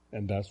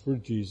 And that's where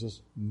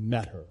Jesus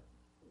met her,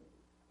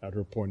 at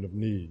her point of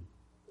need.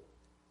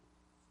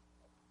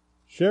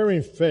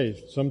 Sharing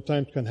faith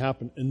sometimes can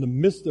happen in the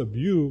midst of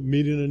you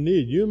meeting a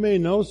need. You may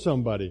know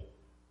somebody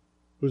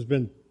who's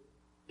been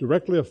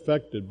directly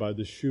affected by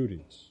the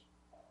shootings,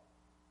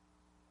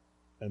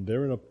 and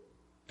they're in a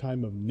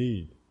time of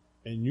need.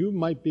 And you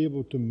might be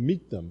able to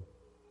meet them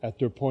at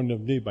their point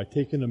of need by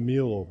taking a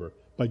meal over,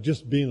 by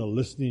just being a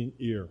listening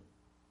ear.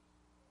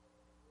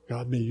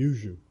 God may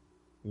use you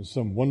in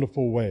some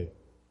wonderful way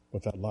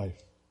with that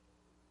life.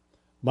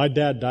 My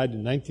dad died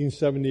in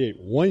 1978,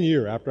 1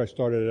 year after I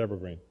started at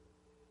Evergreen.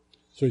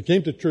 So he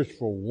came to church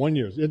for 1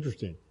 year. It's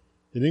interesting.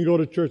 He didn't go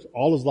to church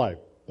all his life.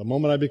 The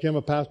moment I became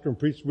a pastor and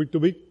preached week to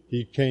week,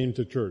 he came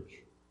to church.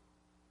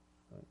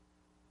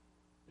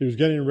 He was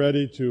getting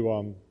ready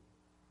to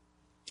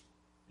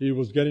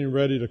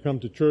come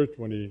to church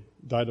when he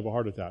died of a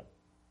heart attack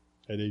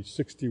at age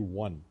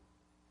 61.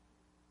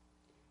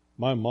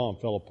 My mom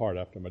fell apart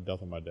after the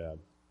death of my dad.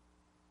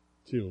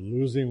 She was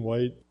losing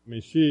weight. I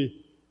mean,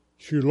 she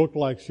looked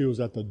like she was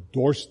at the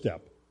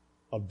doorstep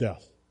of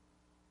death.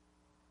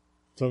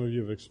 Some of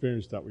you have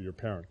experienced that with your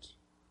parents.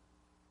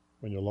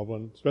 When your loved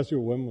one, especially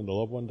with women, when the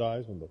loved one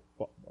dies, when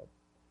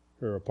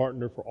her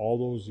partner for all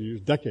those years,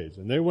 decades,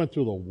 and they went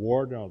through the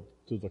war down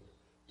to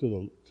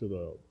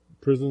the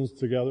prisons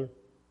together.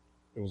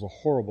 It was a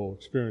horrible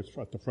experience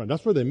at the front.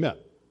 That's where they met,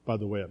 by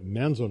the way, at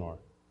Manzanar.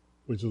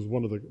 which was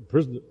one of the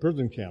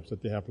prison camps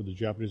that they had for the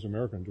Japanese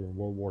Americans during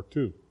World War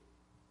II.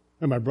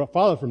 And my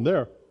father from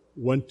there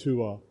went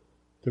to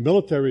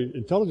military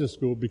intelligence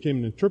school, became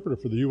an interpreter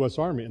for the U.S.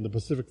 Army, and the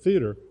Pacific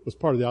Theater was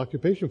part of the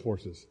occupation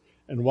forces.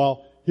 And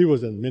while he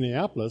was in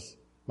Minneapolis,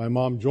 my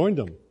mom joined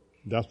him.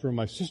 That's where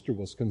my sister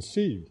was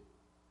conceived.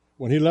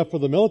 When he left for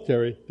the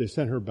military, they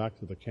sent her back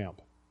to the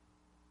camp.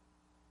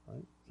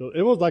 Right? So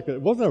it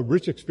wasn't a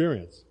rich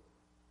experience,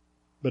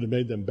 but it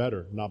made them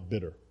better, not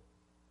bitter,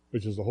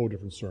 which is a whole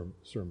different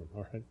sermon,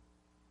 all right?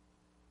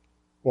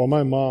 Well,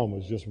 my mom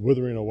was just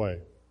withering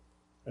away.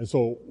 And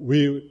so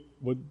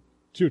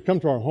she would come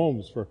to our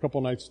homes for a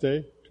couple nights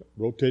stay,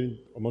 rotating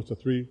amongst the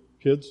three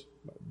kids,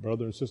 my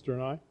brother and sister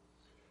and I.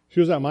 She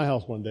was at my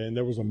house one day, and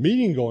there was a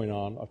meeting going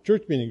on, a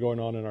church meeting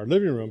going on in our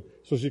living room.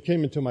 So she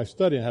came into my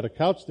study and had a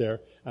couch there,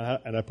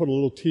 and I put a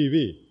little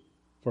TV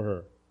for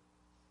her.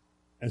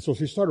 And so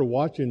she started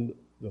watching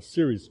the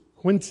series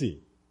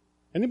Quincy.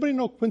 Anybody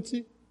know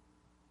Quincy?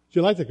 She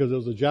liked it because it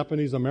was a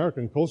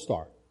Japanese-American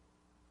co-star.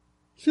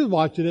 She was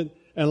watching it,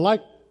 and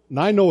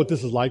I know what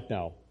this is like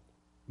now.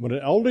 When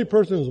an elderly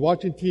person is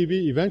watching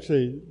TV,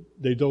 eventually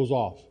they doze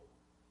off.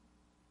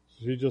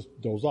 So she just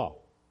dozed off.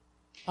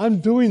 I'm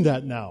doing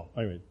that now.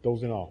 Anyway,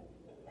 dozing off.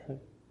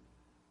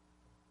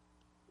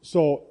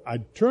 So I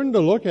turned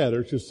to look at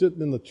her. She was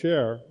sitting in the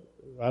chair.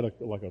 I had a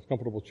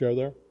comfortable chair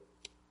there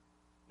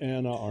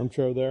and an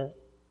armchair there.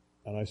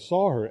 And I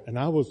saw her, and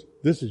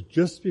this is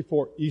just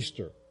before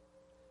Easter.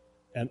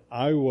 And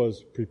I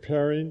was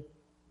preparing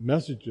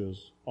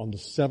messages on the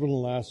 7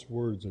 last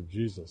words of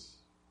Jesus.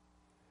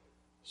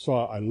 So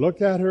I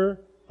looked at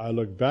her, I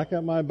looked back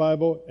at my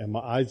Bible, and my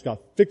eyes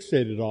got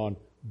fixated on,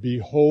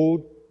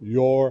 behold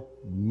your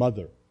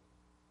mother.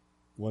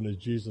 One of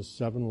Jesus'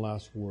 7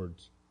 last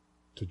words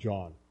to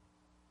John.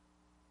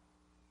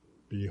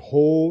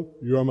 Behold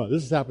your mother.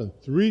 This has happened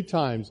 3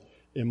 times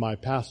in my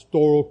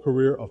pastoral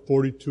career of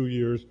 42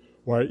 years,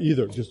 where I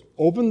either just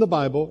opened the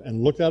Bible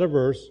and looked at a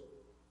verse,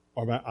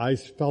 or my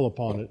eyes fell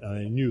upon it and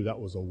I knew that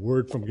was a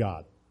word from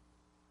God.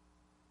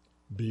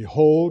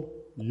 Behold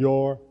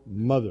your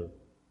mother.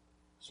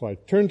 So I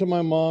turned to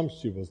my mom.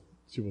 She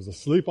was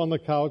asleep on the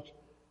couch.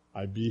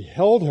 I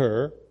beheld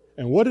her.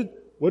 And what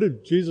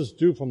did Jesus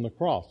do from the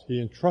cross? He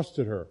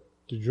entrusted her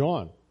to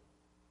John.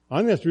 I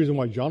think that's the reason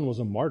why John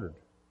wasn't martyred.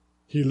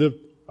 He lived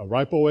a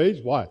ripe old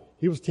age. Why?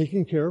 He was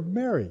taking care of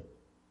Mary.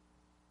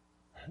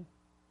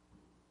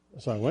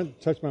 So I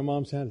went, touched my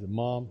mom's hand, and said,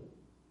 Mom,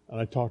 and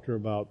I talked to her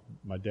about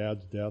my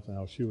dad's death and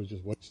how she was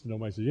just wasting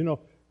away. I said, you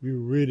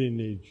really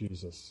need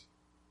Jesus.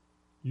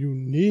 You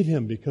need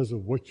him because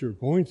of what you're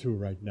going through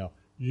right now.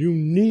 You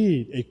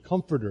need a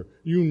comforter.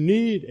 You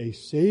need a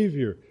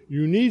savior.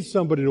 You need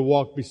somebody to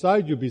walk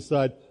beside you,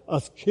 beside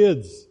us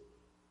kids.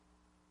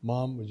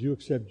 Mom, would you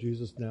accept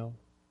Jesus now?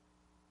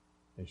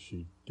 And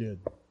she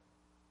did.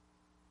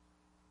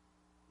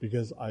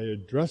 Because I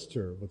addressed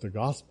her with the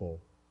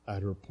gospel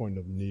at her point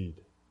of need.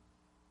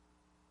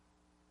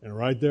 And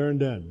right there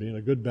and then, being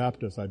a good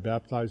Baptist, I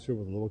baptized her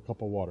with a little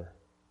cup of water.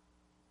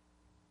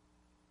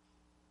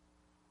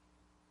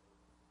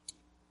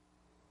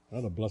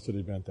 What a blessed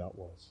event that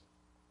was.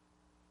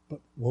 But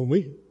when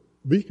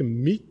we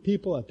can meet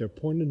people at their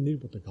point of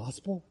need with the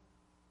gospel,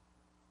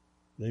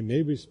 they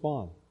may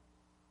respond.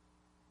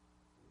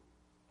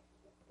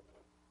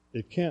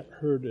 It can't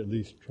hurt at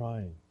least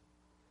trying.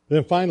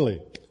 Then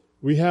finally,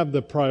 we have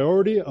the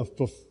priority of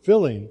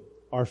fulfilling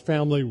our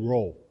family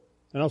role.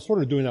 And I was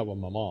sort of doing that with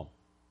my mom.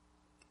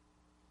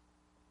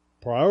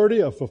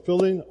 Priority of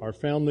fulfilling our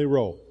family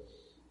role.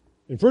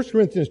 In 1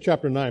 Corinthians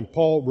chapter 9,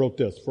 Paul wrote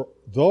this, For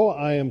though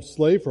I am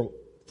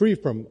free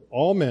from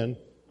all men,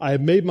 I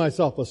have made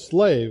myself a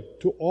slave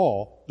to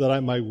all that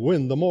I might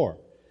win the more.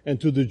 And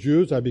to the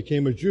Jews I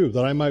became a Jew,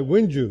 that I might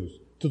win Jews.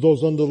 To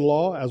those under the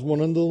law, as one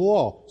under the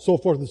law, so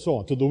forth and so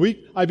on. To the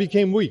weak, I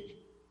became weak,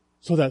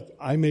 so that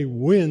I may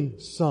win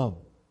some.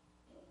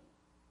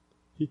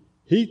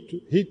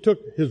 He took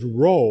his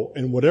role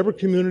in whatever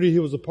community he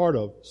was a part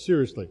of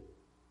seriously.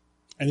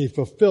 And he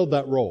fulfilled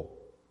that role.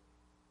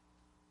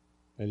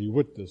 And he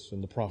witnessed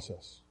in the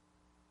process.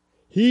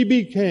 He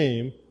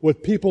became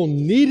what people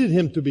needed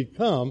him to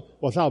become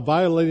without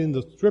violating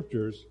the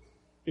scriptures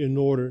in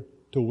order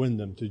to win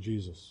them to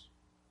Jesus.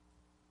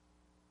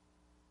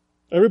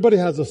 Everybody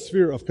has a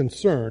sphere of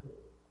concern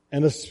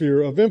and a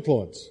sphere of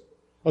influence.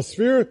 A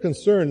sphere of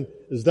concern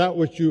is that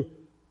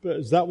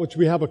which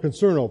we have a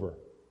concern over.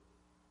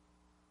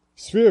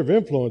 Sphere of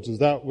influence is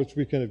that which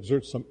we can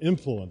exert some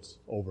influence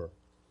over.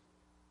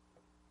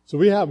 So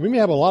we may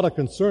have a lot of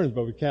concerns,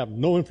 but we can have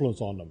no influence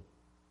on them.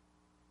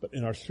 But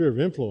in our sphere of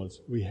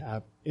influence, we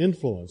have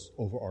influence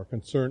over our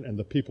concern and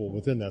the people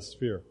within that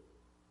sphere.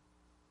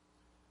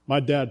 My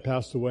dad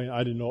passed away.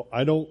 I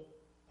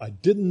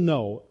didn't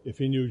know if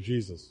he knew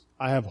Jesus.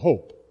 I have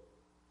hope,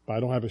 but I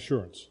don't have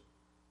assurance.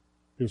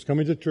 He was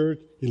coming to church.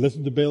 He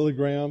listened to Billy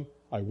Graham.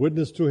 I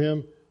witnessed to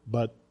him,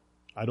 but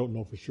I don't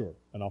know for sure.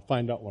 And I'll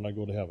find out when I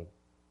go to heaven.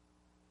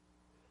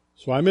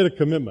 So I made a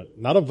commitment,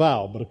 not a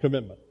vow, but a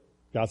commitment.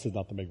 God says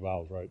not to make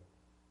vows, right?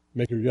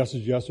 Make your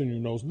yeses yes and your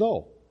no's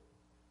no.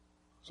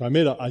 So I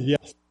made a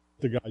yes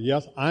to God.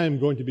 Yes, I am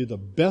going to be the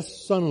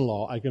best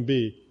son-in-law I can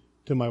be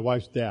to my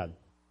wife's dad.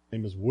 His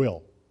name is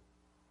Will.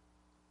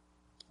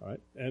 All right?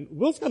 And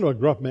Will's kind of a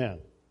gruff man.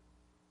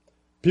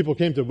 People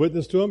came to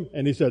witness to him,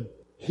 and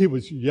he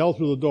was yelled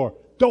through the door,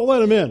 "Don't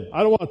let him in.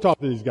 I don't want to talk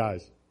to these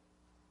guys."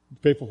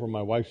 Faithful for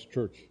my wife's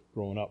church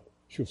growing up.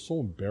 She was so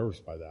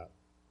embarrassed by that.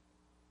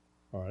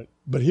 All right?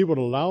 But he would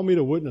allow me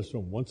to witness to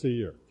him once a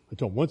year. I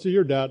told him, "Once a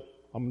year, Dad,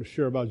 I'm going to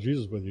share about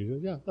Jesus with you." He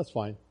said, "Yeah, that's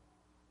fine."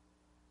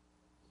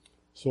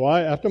 So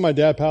after my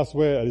dad passed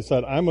away, I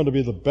decided I'm going to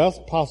be the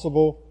best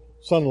possible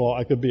son-in-law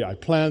I could be. I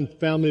planned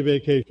family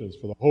vacations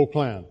for the whole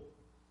clan.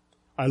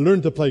 I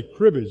learned to play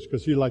cribbage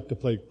because he liked to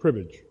play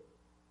cribbage.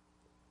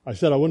 I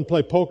said I wouldn't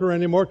play poker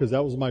anymore because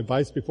that was my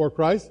vice before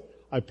Christ.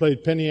 I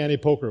played penny ante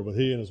poker with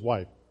he and his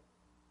wife.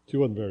 She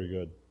wasn't very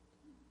good.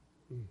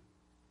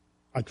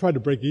 I tried to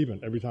break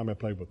even every time I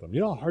played with them.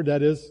 You know how hard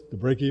that is to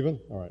break even?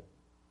 All right.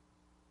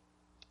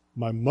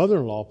 My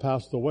mother-in-law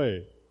passed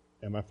away,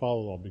 and my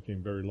father-in-law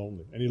became very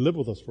lonely. And he lived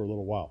with us for a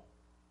little while.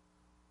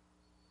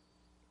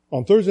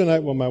 On Thursday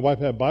night when my wife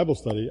had Bible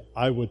study,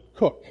 I would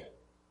cook.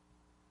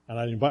 And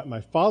I'd invite my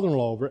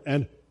father-in-law over,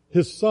 and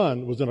his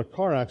son was in a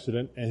car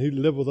accident, and he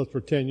lived with us for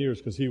 10 years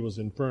because he was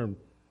infirm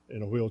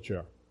in a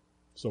wheelchair.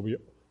 So we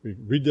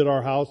redid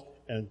our house,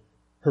 and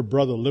her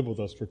brother lived with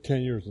us for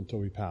 10 years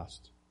until he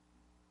passed.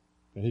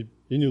 And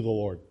he knew the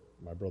Lord,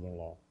 my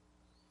brother-in-law.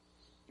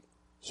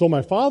 So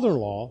my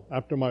father-in-law,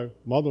 after my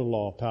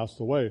mother-in-law passed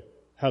away,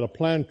 had a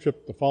planned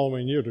trip the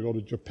following year to go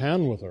to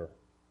Japan with her.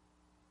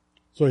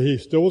 So he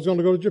still was going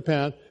to go to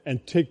Japan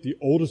and take the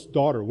oldest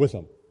daughter with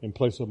him in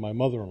place of my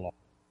mother-in-law.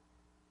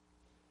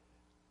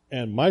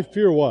 And my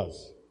fear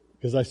was,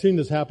 because I've seen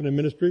this happen in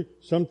ministry,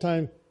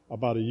 sometime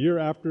about a year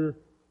after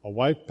a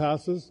wife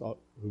passes,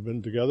 who's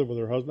been together with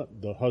her husband,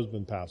 the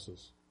husband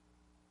passes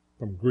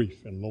from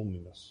grief and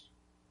loneliness.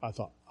 I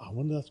thought, I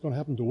wonder if that's going to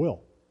happen to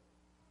Will.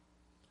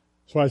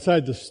 So I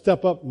decided to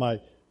step up my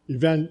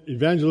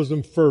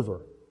evangelism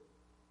fervor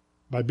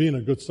by being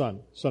a good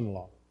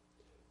son-in-law.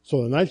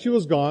 So the night she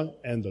was gone,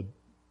 and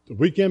the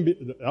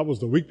weekend, that was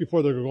the week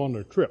before they were going on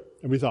their trip,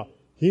 and we thought,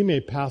 he may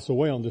pass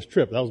away on this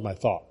trip. That was my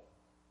thought.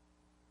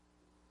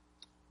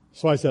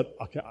 So I said,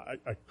 okay,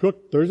 I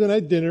cooked Thursday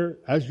night dinner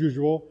as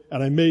usual,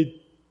 and I made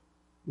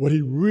what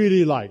he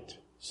really liked,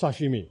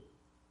 sashimi.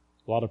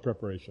 A lot of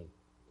preparation.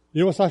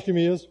 You know what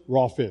sashimi is?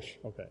 Raw fish.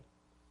 Okay.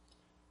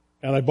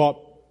 And I bought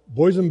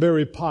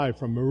boysenberry pie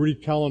from Marie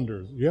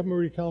Callender's. You have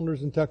Marie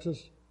Callender's in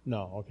Texas?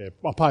 No. Okay.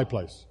 A pie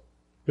place.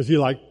 Because he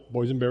liked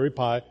boysenberry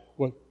pie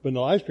with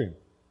vanilla ice cream.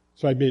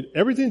 So I made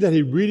everything that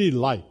he really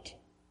liked.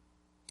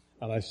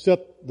 And I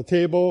set the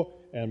table,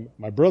 and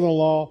my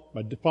brother-in-law,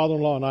 my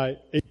father-in-law, and I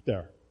ate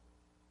there.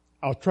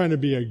 I was trying to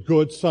be a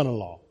good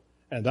son-in-law.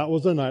 And that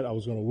was the night I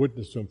was going to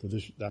witness to him for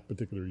that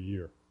particular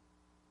year.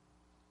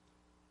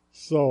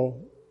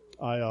 So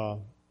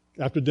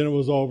after dinner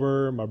was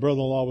over, my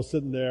brother-in-law was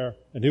sitting there,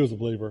 and he was a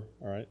believer,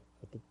 all right?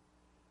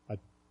 My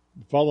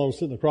father-in-law was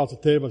sitting across the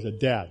table. I said,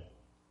 "Dad,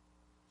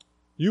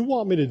 you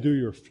want me to do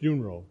your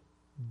funeral,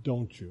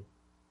 don't you?"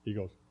 He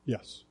goes,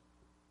 "Yes."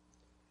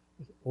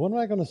 I said, "What am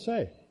I going to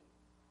say?"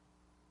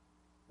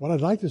 What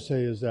I'd like to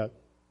say is that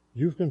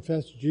you've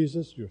confessed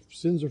Jesus, your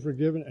sins are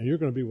forgiven, and you're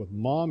going to be with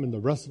Mom and the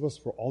rest of us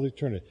for all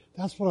eternity.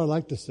 That's what I'd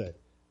like to say,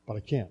 but I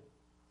can't.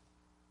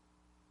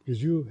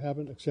 Because you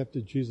haven't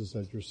accepted Jesus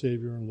as your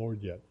Savior and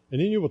Lord yet.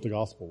 And he knew what the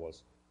gospel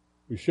was.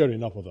 We shared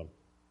enough with him.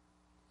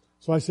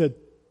 So I said,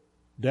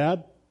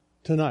 "Dad,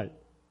 tonight,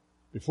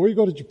 before you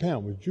go to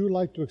Japan, would you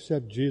like to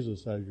accept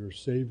Jesus as your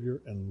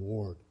Savior and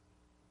Lord?"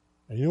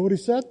 And you know what he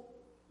said?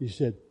 He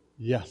said,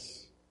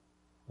 "Yes."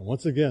 And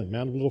once again,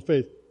 man of little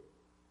faith,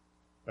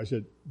 I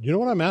said, "You know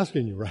what I'm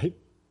asking you, right?"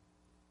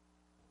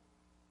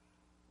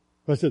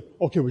 I said,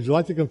 "Okay, would you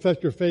like to confess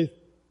your faith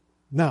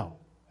now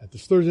at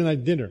this Thursday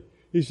night dinner?"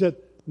 He said,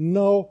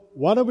 "No,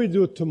 why don't we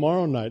do it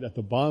tomorrow night at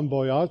the Bon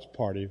Voyage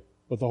party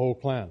with the whole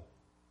clan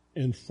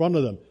in front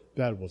of them?"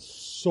 That was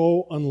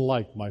so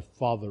unlike my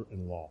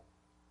father-in-law.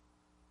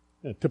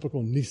 A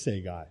typical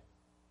Nisei guy,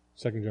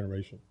 second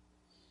generation.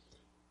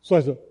 So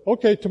I said,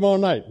 "Okay, tomorrow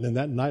night." And then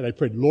that night I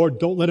prayed, "Lord,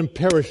 don't let him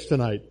perish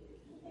tonight.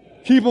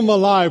 Keep him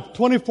alive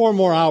 24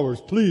 more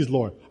hours, please,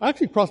 Lord." I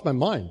actually crossed my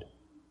mind.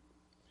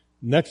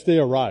 Next day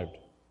arrived.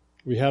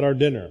 We had our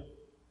dinner.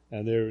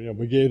 And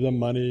we gave them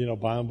money,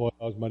 Bon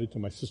Voyage money to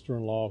my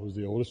sister-in-law, who's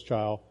the oldest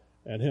child,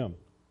 and him.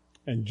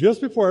 And just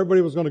before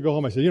everybody was going to go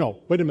home, I said,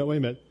 wait a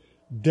minute.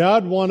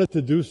 Dad wanted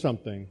to do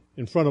something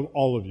in front of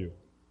all of you.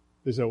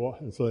 They said, "Well,"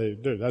 and so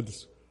they had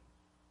this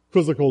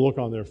quizzical look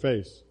on their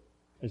face.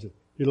 I said,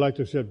 "He'd like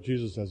to accept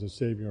Jesus as his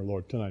Savior and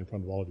Lord tonight in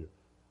front of all of you."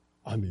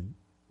 I mean,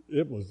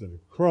 it was an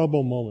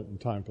incredible moment in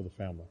time for the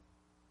family.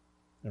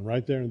 And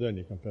right there and then,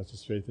 he confessed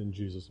his faith in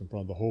Jesus in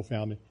front of the whole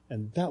family.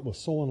 And that was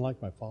so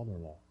unlike my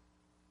father-in-law.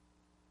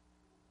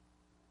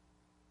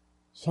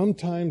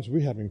 Sometimes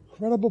we have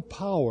incredible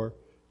power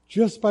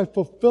just by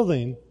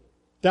fulfilling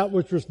that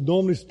which we're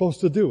normally supposed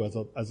to do as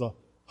a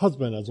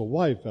husband, as a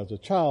wife, as a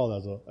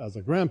child, as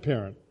a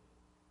grandparent,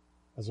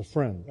 as a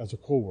friend, as a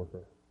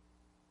coworker.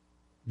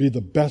 Be the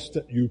best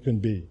that you can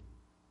be.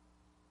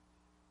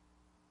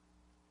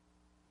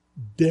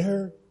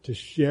 Dare to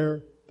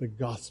share the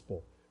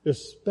gospel,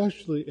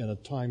 especially in a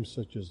time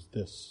such as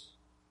this,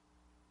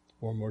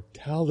 where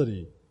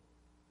mortality,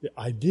 the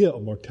idea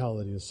of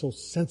mortality is so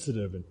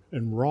sensitive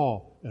and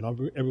raw in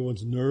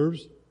everyone's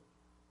nerves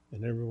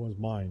and everyone's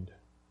mind.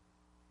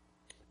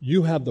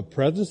 You have the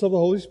presence of the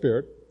Holy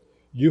Spirit.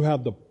 You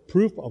have the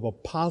proof of a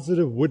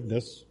positive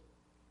witness.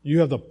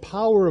 You have the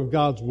power of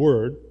God's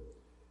Word.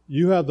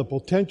 You have the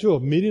potential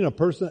of meeting a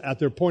person at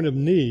their point of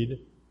need.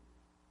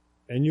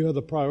 And you have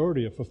the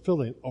priority of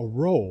fulfilling a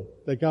role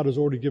that God has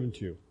already given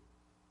to you.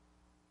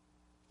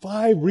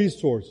 5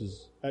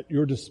 resources at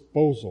your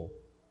disposal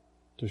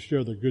to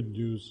share the good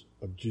news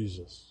of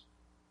Jesus.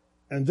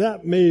 And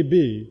that may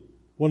be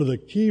one of the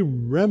key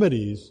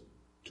remedies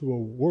to a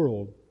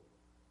world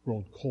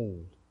grown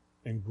cold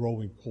and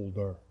growing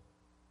colder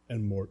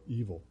and more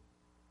evil.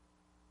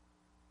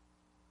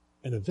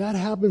 And if that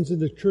happens in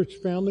the church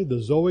family,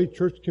 the Zoe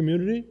church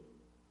community,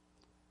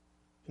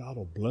 God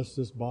will bless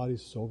this body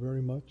so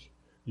very much.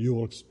 You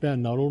will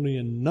expand not only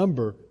in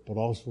number, but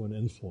also in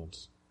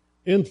influence.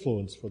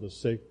 Influence for the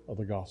sake of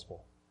the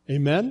gospel.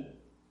 Amen?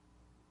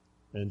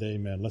 And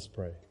amen. Let's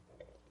pray.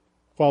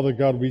 Father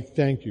God, we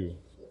thank you.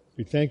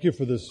 We thank you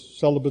for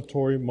this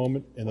celebratory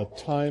moment in a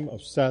time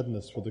of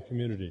sadness for the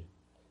community.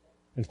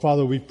 And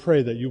Father, we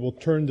pray that you will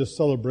turn this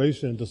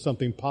celebration into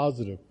something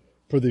positive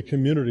for the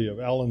community of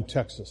Allen,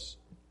 Texas.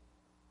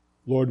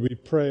 Lord,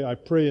 I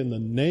pray in the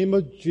name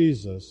of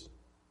Jesus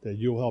that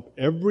you'll help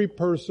every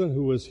person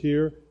who is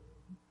here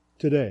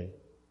today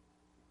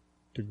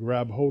to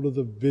grab hold of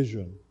the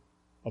vision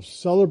of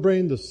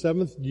celebrating the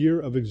 7th year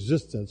of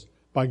existence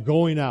by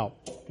going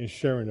out and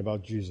sharing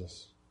about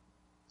Jesus.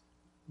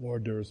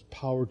 Lord, there is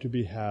power to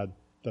be had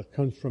that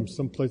comes from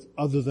someplace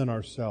other than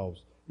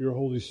ourselves. Your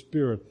Holy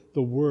Spirit,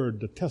 the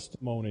Word, the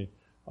testimony,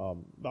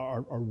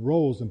 our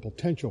roles and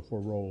potential for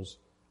roles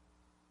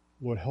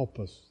would help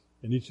us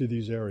in each of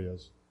these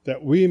areas,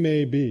 that we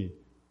may be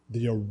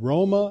the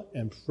aroma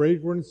and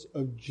fragrance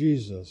of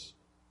Jesus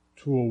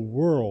to a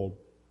world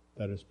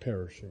that is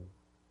perishing.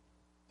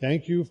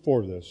 Thank you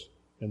for this.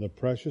 In the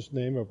precious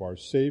name of our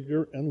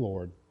Savior and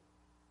Lord,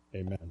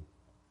 amen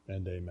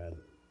and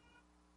amen.